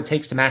it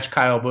takes to match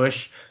Kyle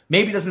Busch.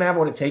 Maybe doesn't have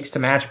what it takes to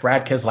match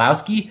Brad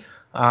Keselowski.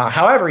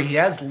 However, he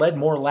has led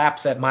more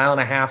laps at 1.5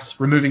 miles,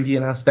 removing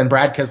DNFs, than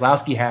Brad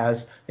Keselowski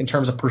has in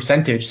terms of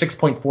percentage,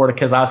 6.4 to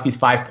Keselowski's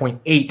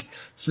 5.8.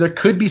 So there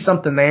could be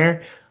something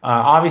there.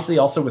 Obviously,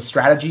 also with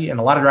strategy and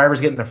a lot of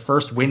drivers getting their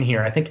first win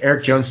here. I think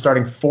Eric Jones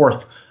starting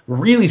fourth,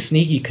 really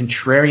sneaky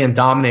contrarian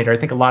dominator. I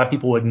think a lot of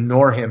people would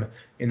ignore him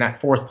in that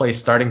fourth place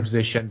starting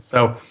position.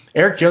 So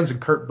Eric Jones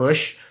and Kurt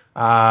Busch,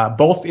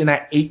 both in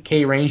that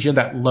 8K range,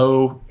 that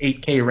low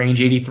 8K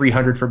range,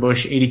 8,300 for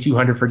Busch,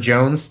 8,200 for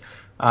Jones.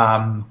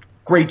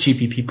 Great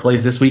GPP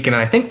plays this weekend,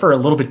 and I think for a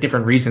little bit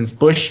different reasons.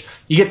 Busch,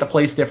 you get the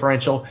place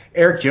differential.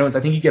 Eric Jones,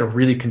 I think you get a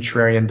really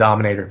contrarian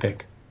dominator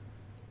pick.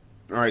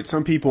 All right,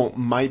 some people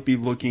might be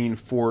looking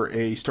for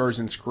a Stars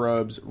and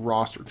Scrubs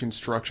roster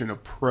construction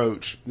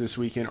approach this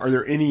weekend. Are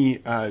there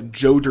any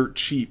Joe Dirt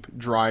cheap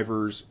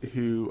drivers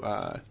who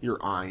you're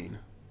eyeing?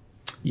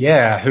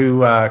 Yeah,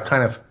 who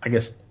kind of, I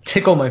guess,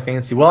 tickle my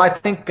fancy. Well, I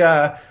think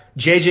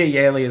JJ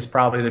Yeley is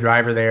probably the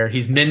driver there.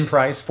 He's min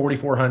price,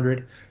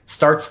 $4,400,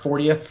 starts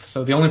 40th,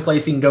 so the only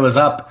place he can go is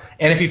up.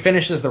 And if he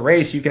finishes the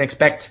race, you can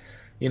expect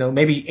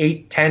maybe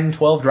 8, 10,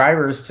 12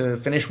 drivers to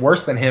finish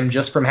worse than him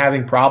just from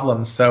having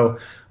problems. So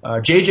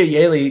JJ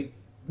Yeley,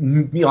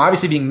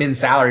 obviously being min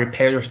salary,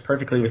 pairs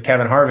perfectly with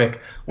Kevin Harvick.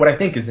 What I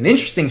think is an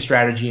interesting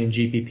strategy in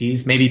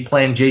GPPs, maybe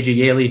playing JJ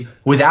Yeley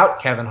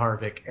without Kevin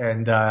Harvick,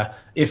 and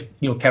if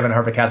Kevin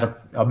Harvick has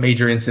a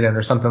major incident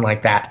or something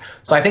like that.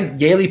 So I think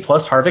Yeley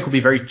plus Harvick will be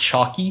very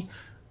chalky,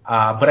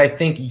 but I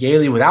think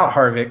Yeley without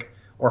Harvick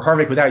or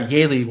Harvick without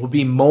Yeley will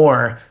be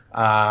more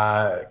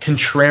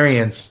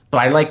contrarians. So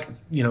I like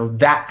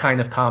that kind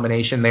of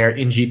combination there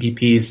in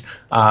GPPs.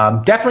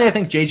 Definitely, I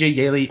think JJ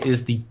Yeley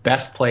is the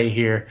best play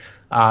here.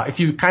 If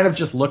you kind of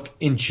just look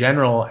in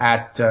general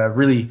at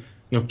really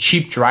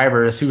cheap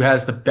drivers, who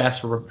has the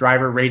best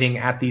driver rating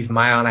at these 1.5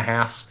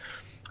 miles.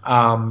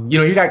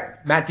 You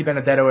got Matt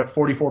DiBenedetto at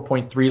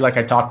 44.3, like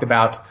I talked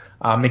about.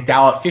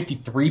 McDowell at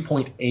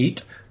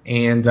 53.8,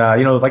 and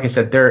like I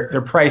said,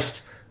 they're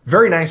priced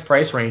very nice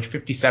price range,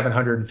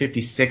 5,700 and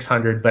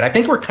 5,600. But I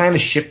think we're kind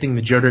of shifting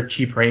the Joe Dirt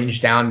cheap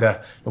range down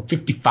to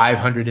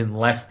 5,500 and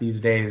less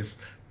these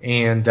days.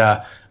 And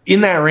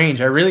in that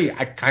range,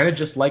 I kind of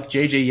just like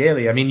JJ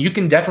Yeley. I mean, you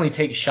can definitely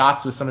take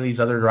shots with some of these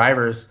other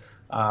drivers.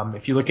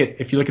 If you look at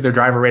their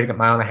driver rating at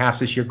mile and a half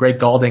this year, Greg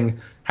Galding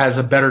has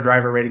a better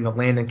driver rating than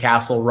Landon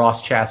Castle,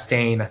 Ross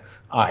Chastain,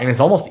 and it's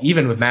almost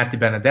even with Matt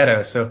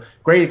DiBenedetto. So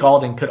Greg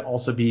Galding could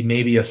also be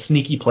maybe a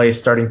sneaky place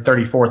starting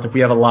 34th if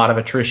we have a lot of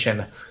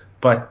attrition.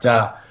 But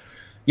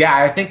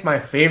I think my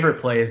favorite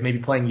play is maybe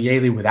playing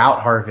Yeley without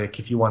Harvick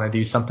if you want to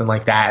do something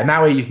like that, and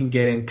that way you can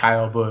get in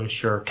Kyle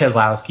Busch or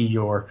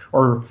Keselowski or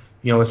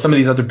some of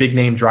these other big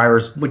name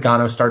drivers.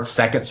 Logano starts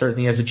second,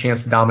 certainly has a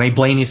chance to dominate.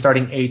 Blaney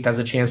starting 8th has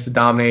a chance to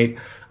dominate.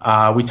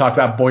 We talked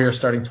about Boyer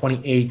starting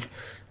 28th.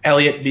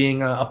 Elliott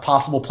being a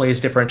possible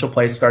differential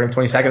place starting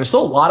 22nd. There's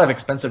still a lot of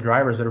expensive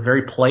drivers that are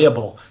very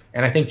playable,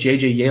 and I think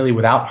JJ Yeley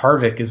without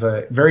Harvick is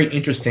a very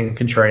interesting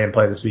contrarian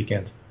play this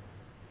weekend.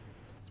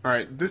 All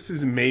right, this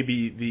is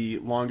maybe the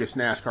longest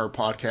NASCAR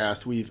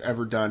podcast we've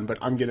ever done, but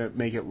I'm going to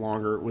make it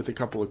longer with a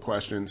couple of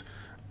questions.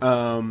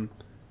 Kevin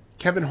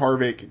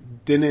Harvick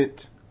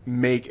didn't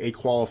make a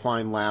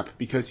qualifying lap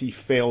because he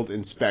failed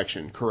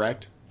inspection,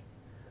 correct?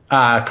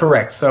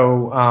 Correct.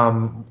 So,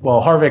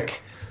 Harvick,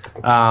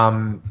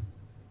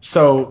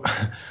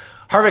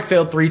 Harvick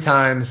failed 3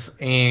 times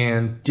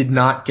and did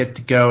not get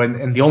to go,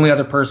 and the only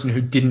other person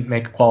who didn't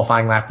make a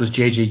qualifying lap was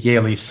JJ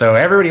Yeley. So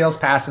everybody else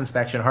passed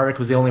inspection. Harvick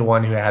was the only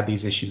one who had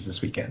these issues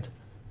this weekend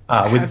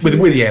with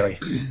Yeley.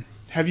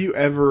 Have you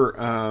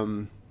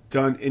ever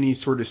done any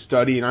sort of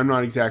study, and I'm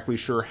not exactly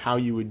sure how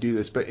you would do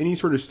this, but any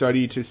sort of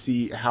study to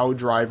see how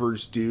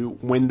drivers do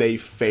when they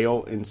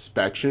fail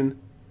inspection?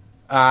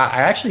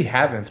 I actually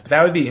haven't, but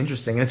that would be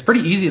interesting. And it's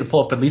pretty easy to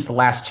pull up at least the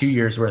last 2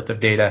 years worth of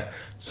data.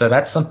 So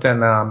that's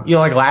something,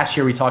 like last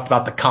year we talked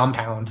about the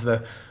compound,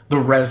 the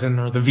resin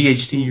or the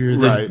VHT or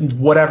the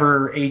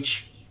whatever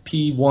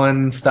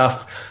HP1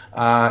 stuff.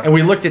 And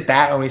we looked at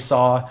that and we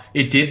saw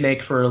it did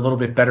make for a little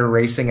bit better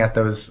racing at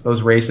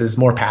those races,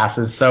 more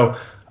passes. So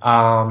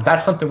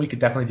that's something we could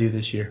definitely do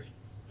this year.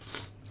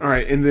 All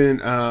right. And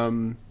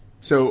then,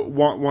 so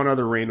one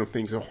other random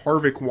thing. So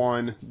Harvick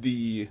won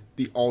the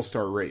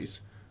All-Star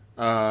race.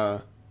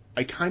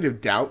 I kind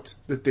of doubt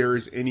that there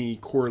is any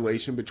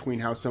correlation between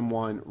how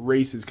someone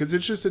races, because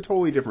it's just a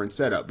totally different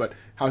setup, but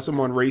how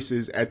someone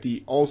races at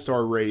the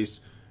All-Star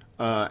race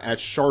at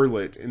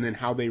Charlotte and then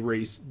how they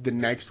race the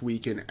next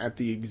weekend at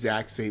the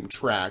exact same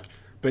track.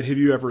 But have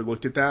you ever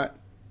looked at that?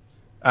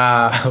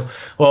 I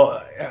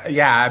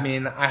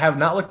mean, I have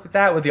not looked at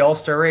that with the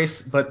All-Star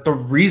race, but the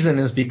reason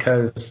is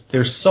because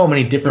there's so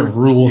many different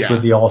rules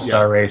with the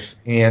All-Star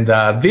race. And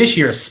this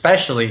year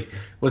especially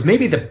was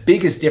maybe the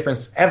biggest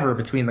difference ever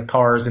between the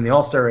cars in the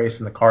All-Star race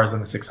and the cars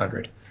in the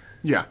 600.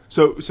 Yeah.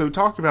 So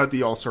talk about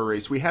the All-Star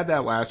race. We had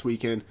that last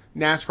weekend.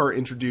 NASCAR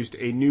introduced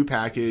a new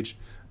package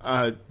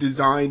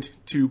designed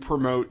to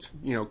promote,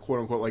 quote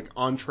unquote, like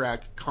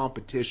on-track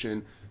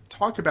competition.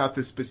 Talk about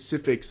the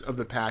specifics of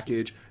the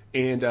package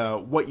and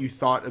what you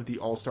thought of the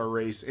All-Star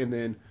race, and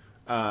then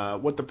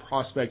what the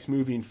prospects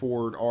moving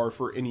forward are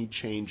for any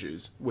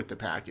changes with the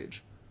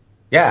package.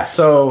 Yeah,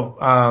 so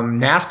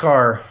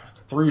NASCAR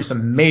threw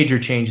some major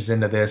changes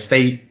into this.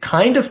 They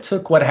kind of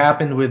took what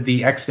happened with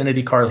the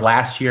Xfinity cars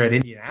last year at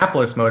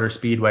Indianapolis Motor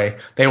Speedway.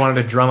 They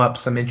wanted to drum up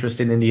some interest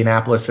in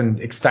Indianapolis and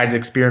decided to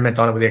experiment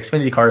on it with the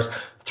Xfinity cars,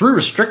 threw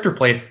restrictor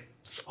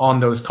plates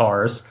on those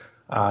cars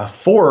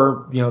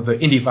for the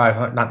Indy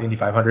 500, not the Indy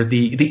 500,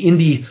 the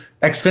Indy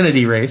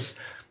Xfinity race.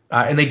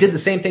 And they did the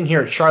same thing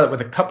here at Charlotte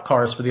with the Cup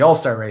cars for the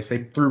All-Star race. They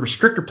threw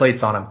restrictor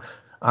plates on them.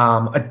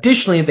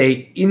 Additionally,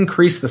 they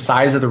increased the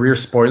size of the rear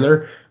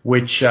spoiler,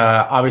 which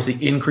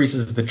obviously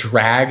increases the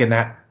drag, and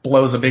that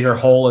blows a bigger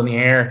hole in the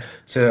air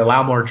to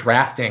allow more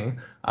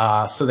drafting.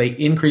 So they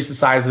increased the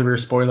size of the rear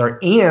spoiler.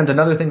 And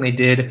another thing they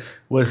did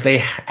was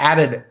they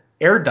added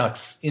air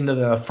ducts into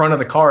the front of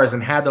the cars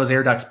and had those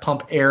air ducts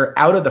pump air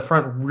out of the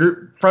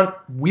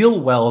front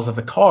wheel wells of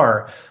the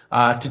car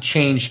to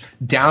change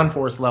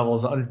downforce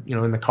levels,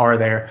 in the car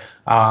there.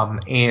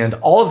 And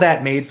all of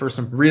that made for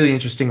some really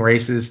interesting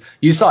races.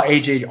 You saw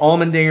AJ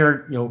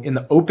Allmendinger, in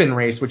the open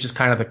race, which is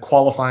kind of the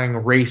qualifying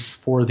race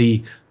for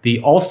the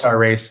All-Star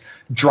race,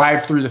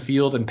 drive through the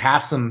field and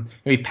pass some,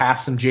 he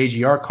passed some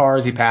JGR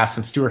cars, he passed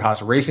some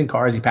Stewart-Haas racing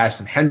cars, he passed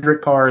some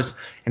Hendrick cars,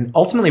 and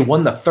ultimately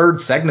won the third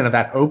segment of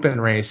that open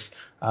race.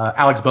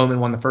 Alex Bowman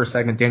won the first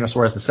segment, Daniel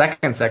Suarez the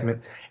second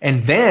segment,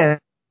 and then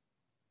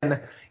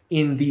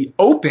in the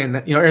open,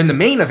 or in the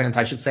main event,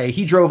 I should say,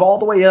 he drove all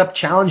the way up,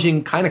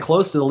 challenging kind of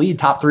close to the lead,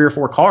 top 3 or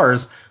 4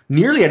 cars,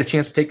 nearly had a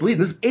chance to take the lead.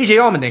 This is AJ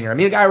Allmendinger. I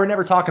mean, a guy we're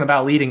never talking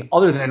about leading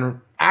other than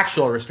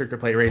actual restrictor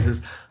plate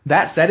races.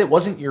 That said, it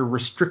wasn't your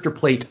restrictor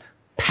plate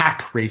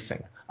pack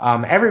racing.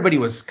 Everybody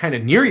was kind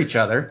of near each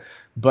other,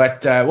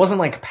 but it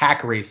wasn't like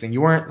pack racing. You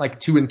weren't like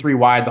 2 and 3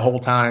 wide the whole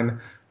time.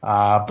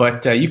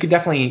 But you could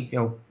definitely,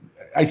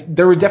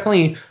 there were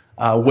definitely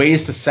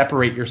ways to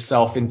separate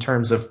yourself in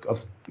terms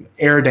of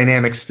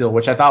aerodynamics still,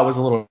 which I thought was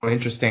a little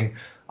interesting.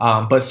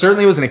 But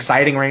certainly it was an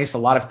exciting race. A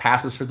lot of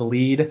passes for the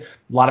lead, a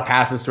lot of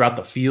passes throughout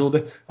the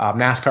field.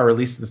 NASCAR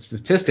released the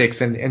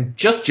statistics, and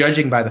just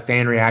judging by the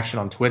fan reaction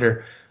on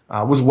Twitter,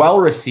 was well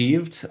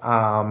received.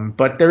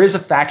 But there is a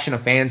faction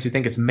of fans who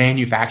think it's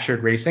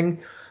manufactured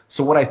racing.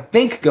 So what I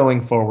think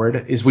going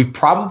forward is we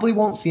probably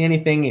won't see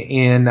anything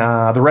in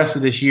the rest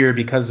of this year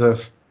because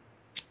of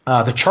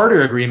the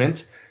charter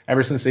agreement.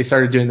 Ever since they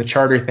started doing the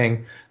charter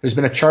thing, there's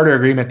been a charter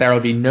agreement. There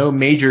will be no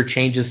major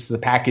changes to the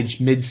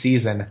package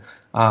mid-season.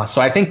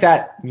 So I think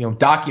that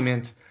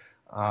document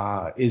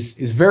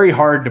is very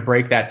hard to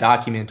break that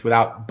document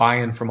without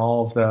buy-in from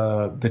all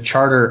of the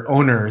charter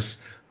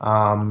owners.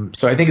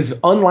 So I think it's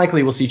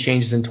unlikely we'll see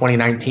changes in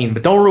 2019,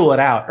 but don't rule it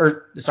out.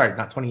 Or sorry,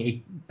 not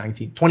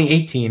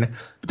 2018,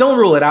 but don't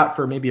rule it out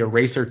for maybe a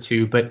race or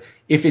two. But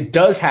if it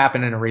does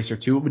happen in a race or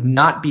two, it would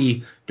not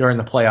be during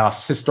the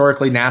playoffs.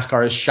 Historically,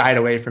 NASCAR has shied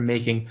away from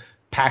making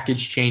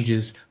package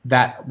changes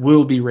that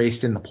will be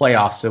raced in the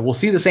playoffs. So we'll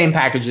see the same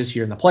packages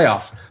here in the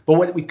playoffs. But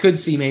what we could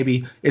see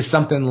maybe is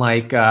something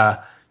like,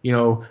 a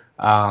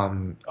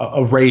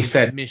race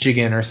at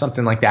Michigan or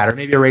something like that, or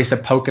maybe a race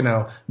at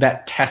Pocono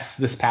that tests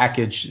this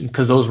package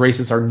because those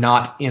races are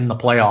not in the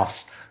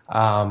playoffs.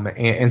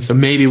 And so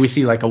maybe we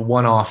see like a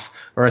one-off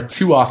or a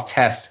two-off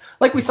test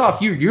like we saw a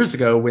few years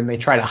ago when they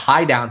tried a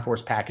high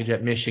downforce package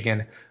at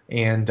Michigan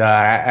and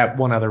at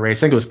one other race.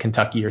 I think it was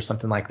Kentucky or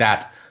something like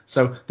that.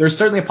 So there's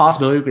certainly a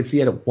possibility we could see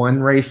it at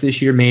one race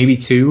this year, maybe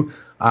two.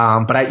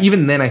 But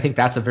even then, I think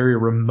that's a very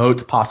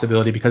remote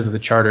possibility because of the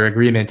charter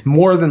agreement.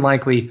 More than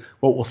likely,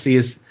 what we'll see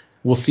is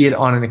we'll see it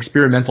on an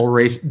experimental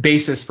race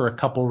basis for a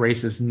couple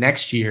races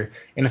next year.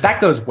 And if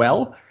that goes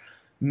well,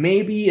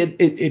 maybe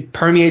it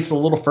permeates a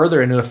little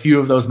further into a few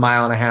of those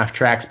mile-and-a-half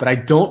tracks. But I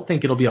don't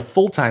think it'll be a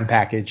full-time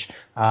package.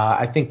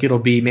 I think it'll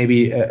be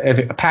maybe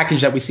a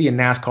package that we see in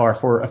NASCAR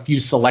for a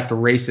few select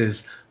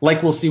races,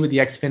 like we'll see with the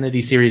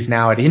Xfinity Series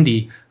now at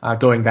Indy,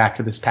 going back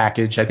to this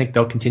package. I think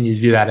they'll continue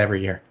to do that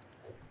every year.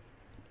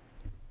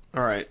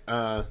 All right.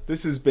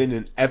 This has been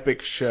an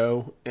epic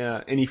show.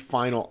 Any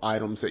final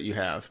items that you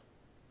have?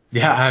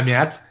 Yeah, I mean,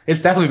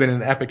 it's definitely been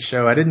an epic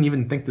show. I didn't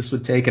even think this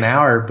would take an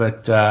hour,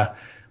 but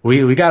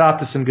we got off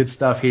to some good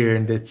stuff here,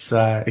 and it's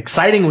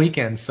exciting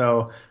weekend.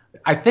 So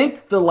I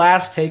think the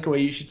last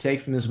takeaway you should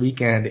take from this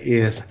weekend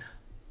is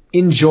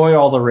enjoy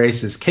all the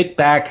races. Kick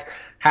back,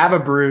 have a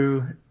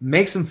brew,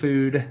 make some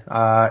food,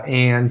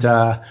 and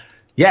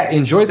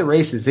enjoy the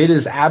races. It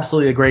is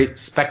absolutely a great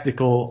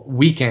spectacle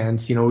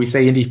weekend. We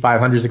say Indy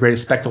 500 is the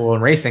greatest spectacle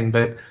in racing,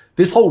 but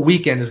this whole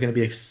weekend is going to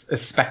be a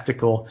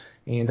spectacle.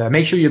 And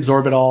make sure you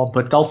absorb it all.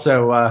 But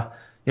also,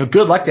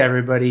 good luck to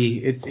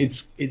everybody.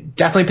 It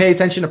definitely pay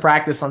attention to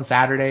practice on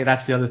Saturday.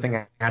 That's the other thing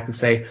I have to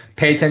say.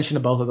 Pay attention to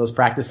both of those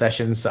practice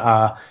sessions.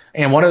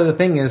 And one other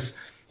thing is,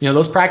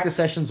 those practice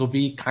sessions will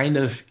be kind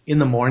of in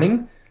the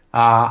morning.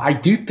 I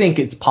do think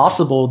it's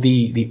possible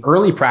the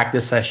early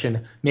practice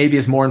session maybe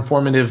is more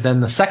informative than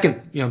the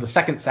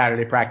second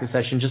Saturday practice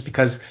session, just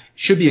because it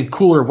should be in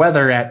cooler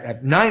weather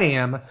at 9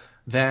 a.m.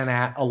 than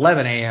at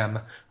 11 a.m.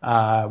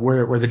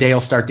 Where the day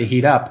will start to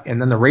heat up, and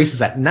then the race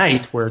is at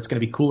night where it's going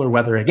to be cooler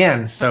weather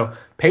again. So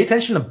pay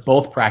attention to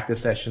both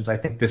practice sessions, I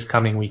think, this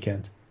coming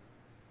weekend.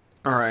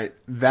 All right,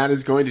 that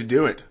is going to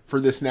do it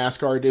for this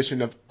NASCAR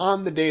edition of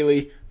On the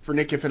Daily. For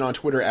Nick Giffen on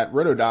Twitter at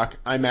RotoDoc,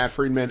 I'm Matt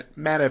Friedman,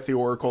 Matt at the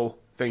Oracle.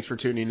 Thanks for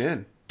tuning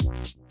in.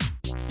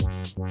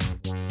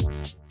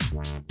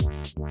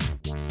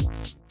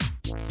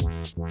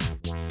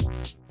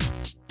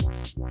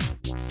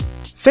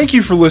 Thank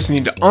you for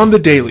listening to On the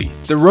Daily,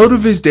 the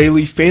RotoViz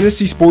Daily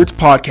Fantasy Sports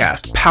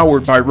Podcast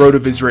powered by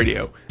RotoViz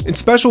Radio. And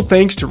special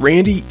thanks to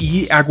Randy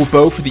E.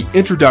 Aguibo for the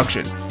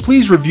introduction.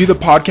 Please review the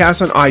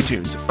podcast on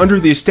iTunes under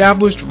the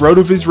established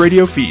RotoViz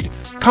Radio feed.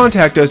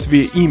 Contact us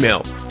via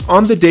email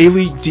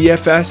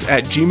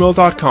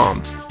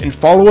onthedailydfs@gmail.com and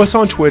follow us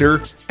on Twitter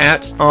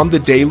at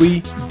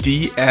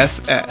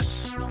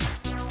onthedailydfs.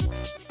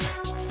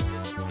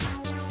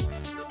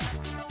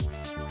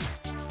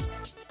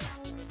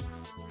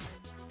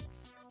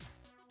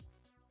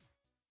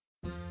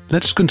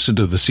 Let's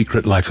consider the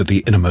secret life of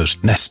the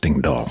innermost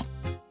nesting doll.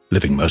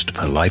 Living most of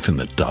her life in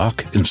the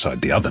dark,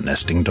 inside the other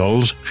nesting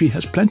dolls, she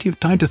has plenty of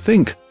time to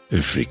think,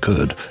 if she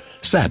could.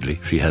 Sadly,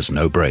 she has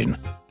no brain.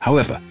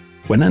 However,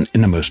 when an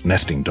innermost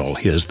nesting doll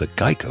hears that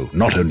Geico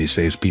not only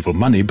saves people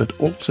money, but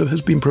also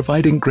has been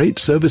providing great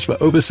service for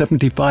over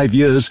 75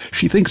 years,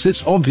 she thinks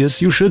it's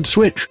obvious you should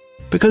switch.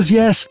 Because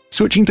yes,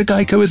 switching to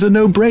Geico is a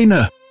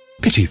no-brainer.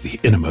 Pity the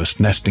innermost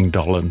nesting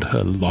doll and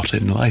her lot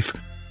in life.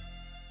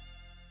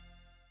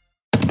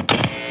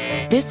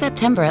 This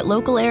September at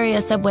local area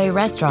Subway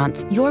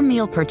restaurants, your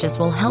meal purchase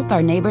will help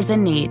our neighbors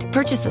in need.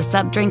 Purchase a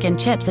sub, drink, and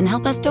chips and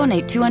help us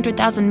donate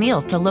 200,000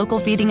 meals to local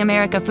Feeding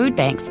America food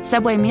banks.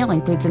 Subway meal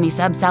includes any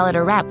sub, salad,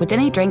 or wrap with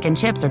any drink and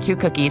chips or 2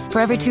 cookies.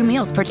 For every 2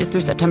 meals purchased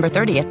through September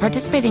 30th,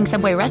 participating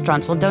Subway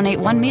restaurants will donate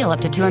 1 meal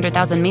up to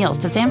 200,000 meals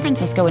to San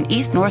Francisco and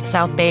East, North,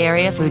 South Bay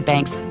Area food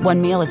banks. 1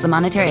 meal is the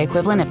monetary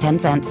equivalent of 10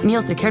 cents.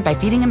 Meals secured by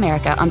Feeding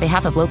America on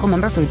behalf of local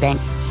member food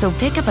banks. So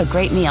pick up a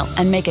great meal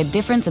and make a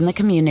difference in the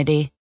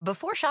community.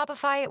 Before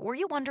Shopify, were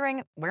you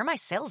wondering, where are my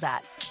sales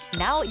at?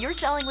 Now you're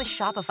selling with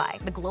Shopify,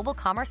 the global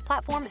commerce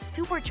platform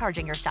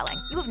supercharging your selling.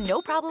 You have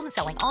no problem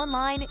selling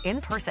online,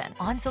 in person,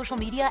 on social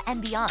media,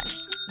 and beyond.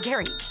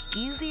 Gary,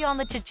 easy on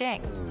the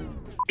cha-ching.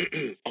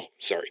 Oh,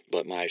 sorry,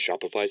 but my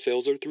Shopify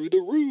sales are through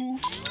the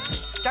roof.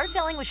 Start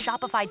selling with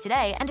Shopify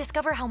today and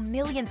discover how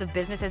millions of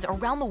businesses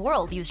around the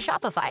world use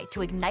Shopify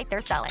to ignite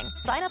their selling.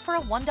 Sign up for a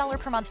 $1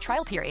 per month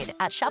trial period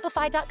at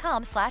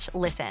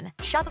shopify.com/listen.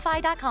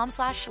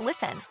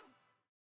 Shopify.com/listen.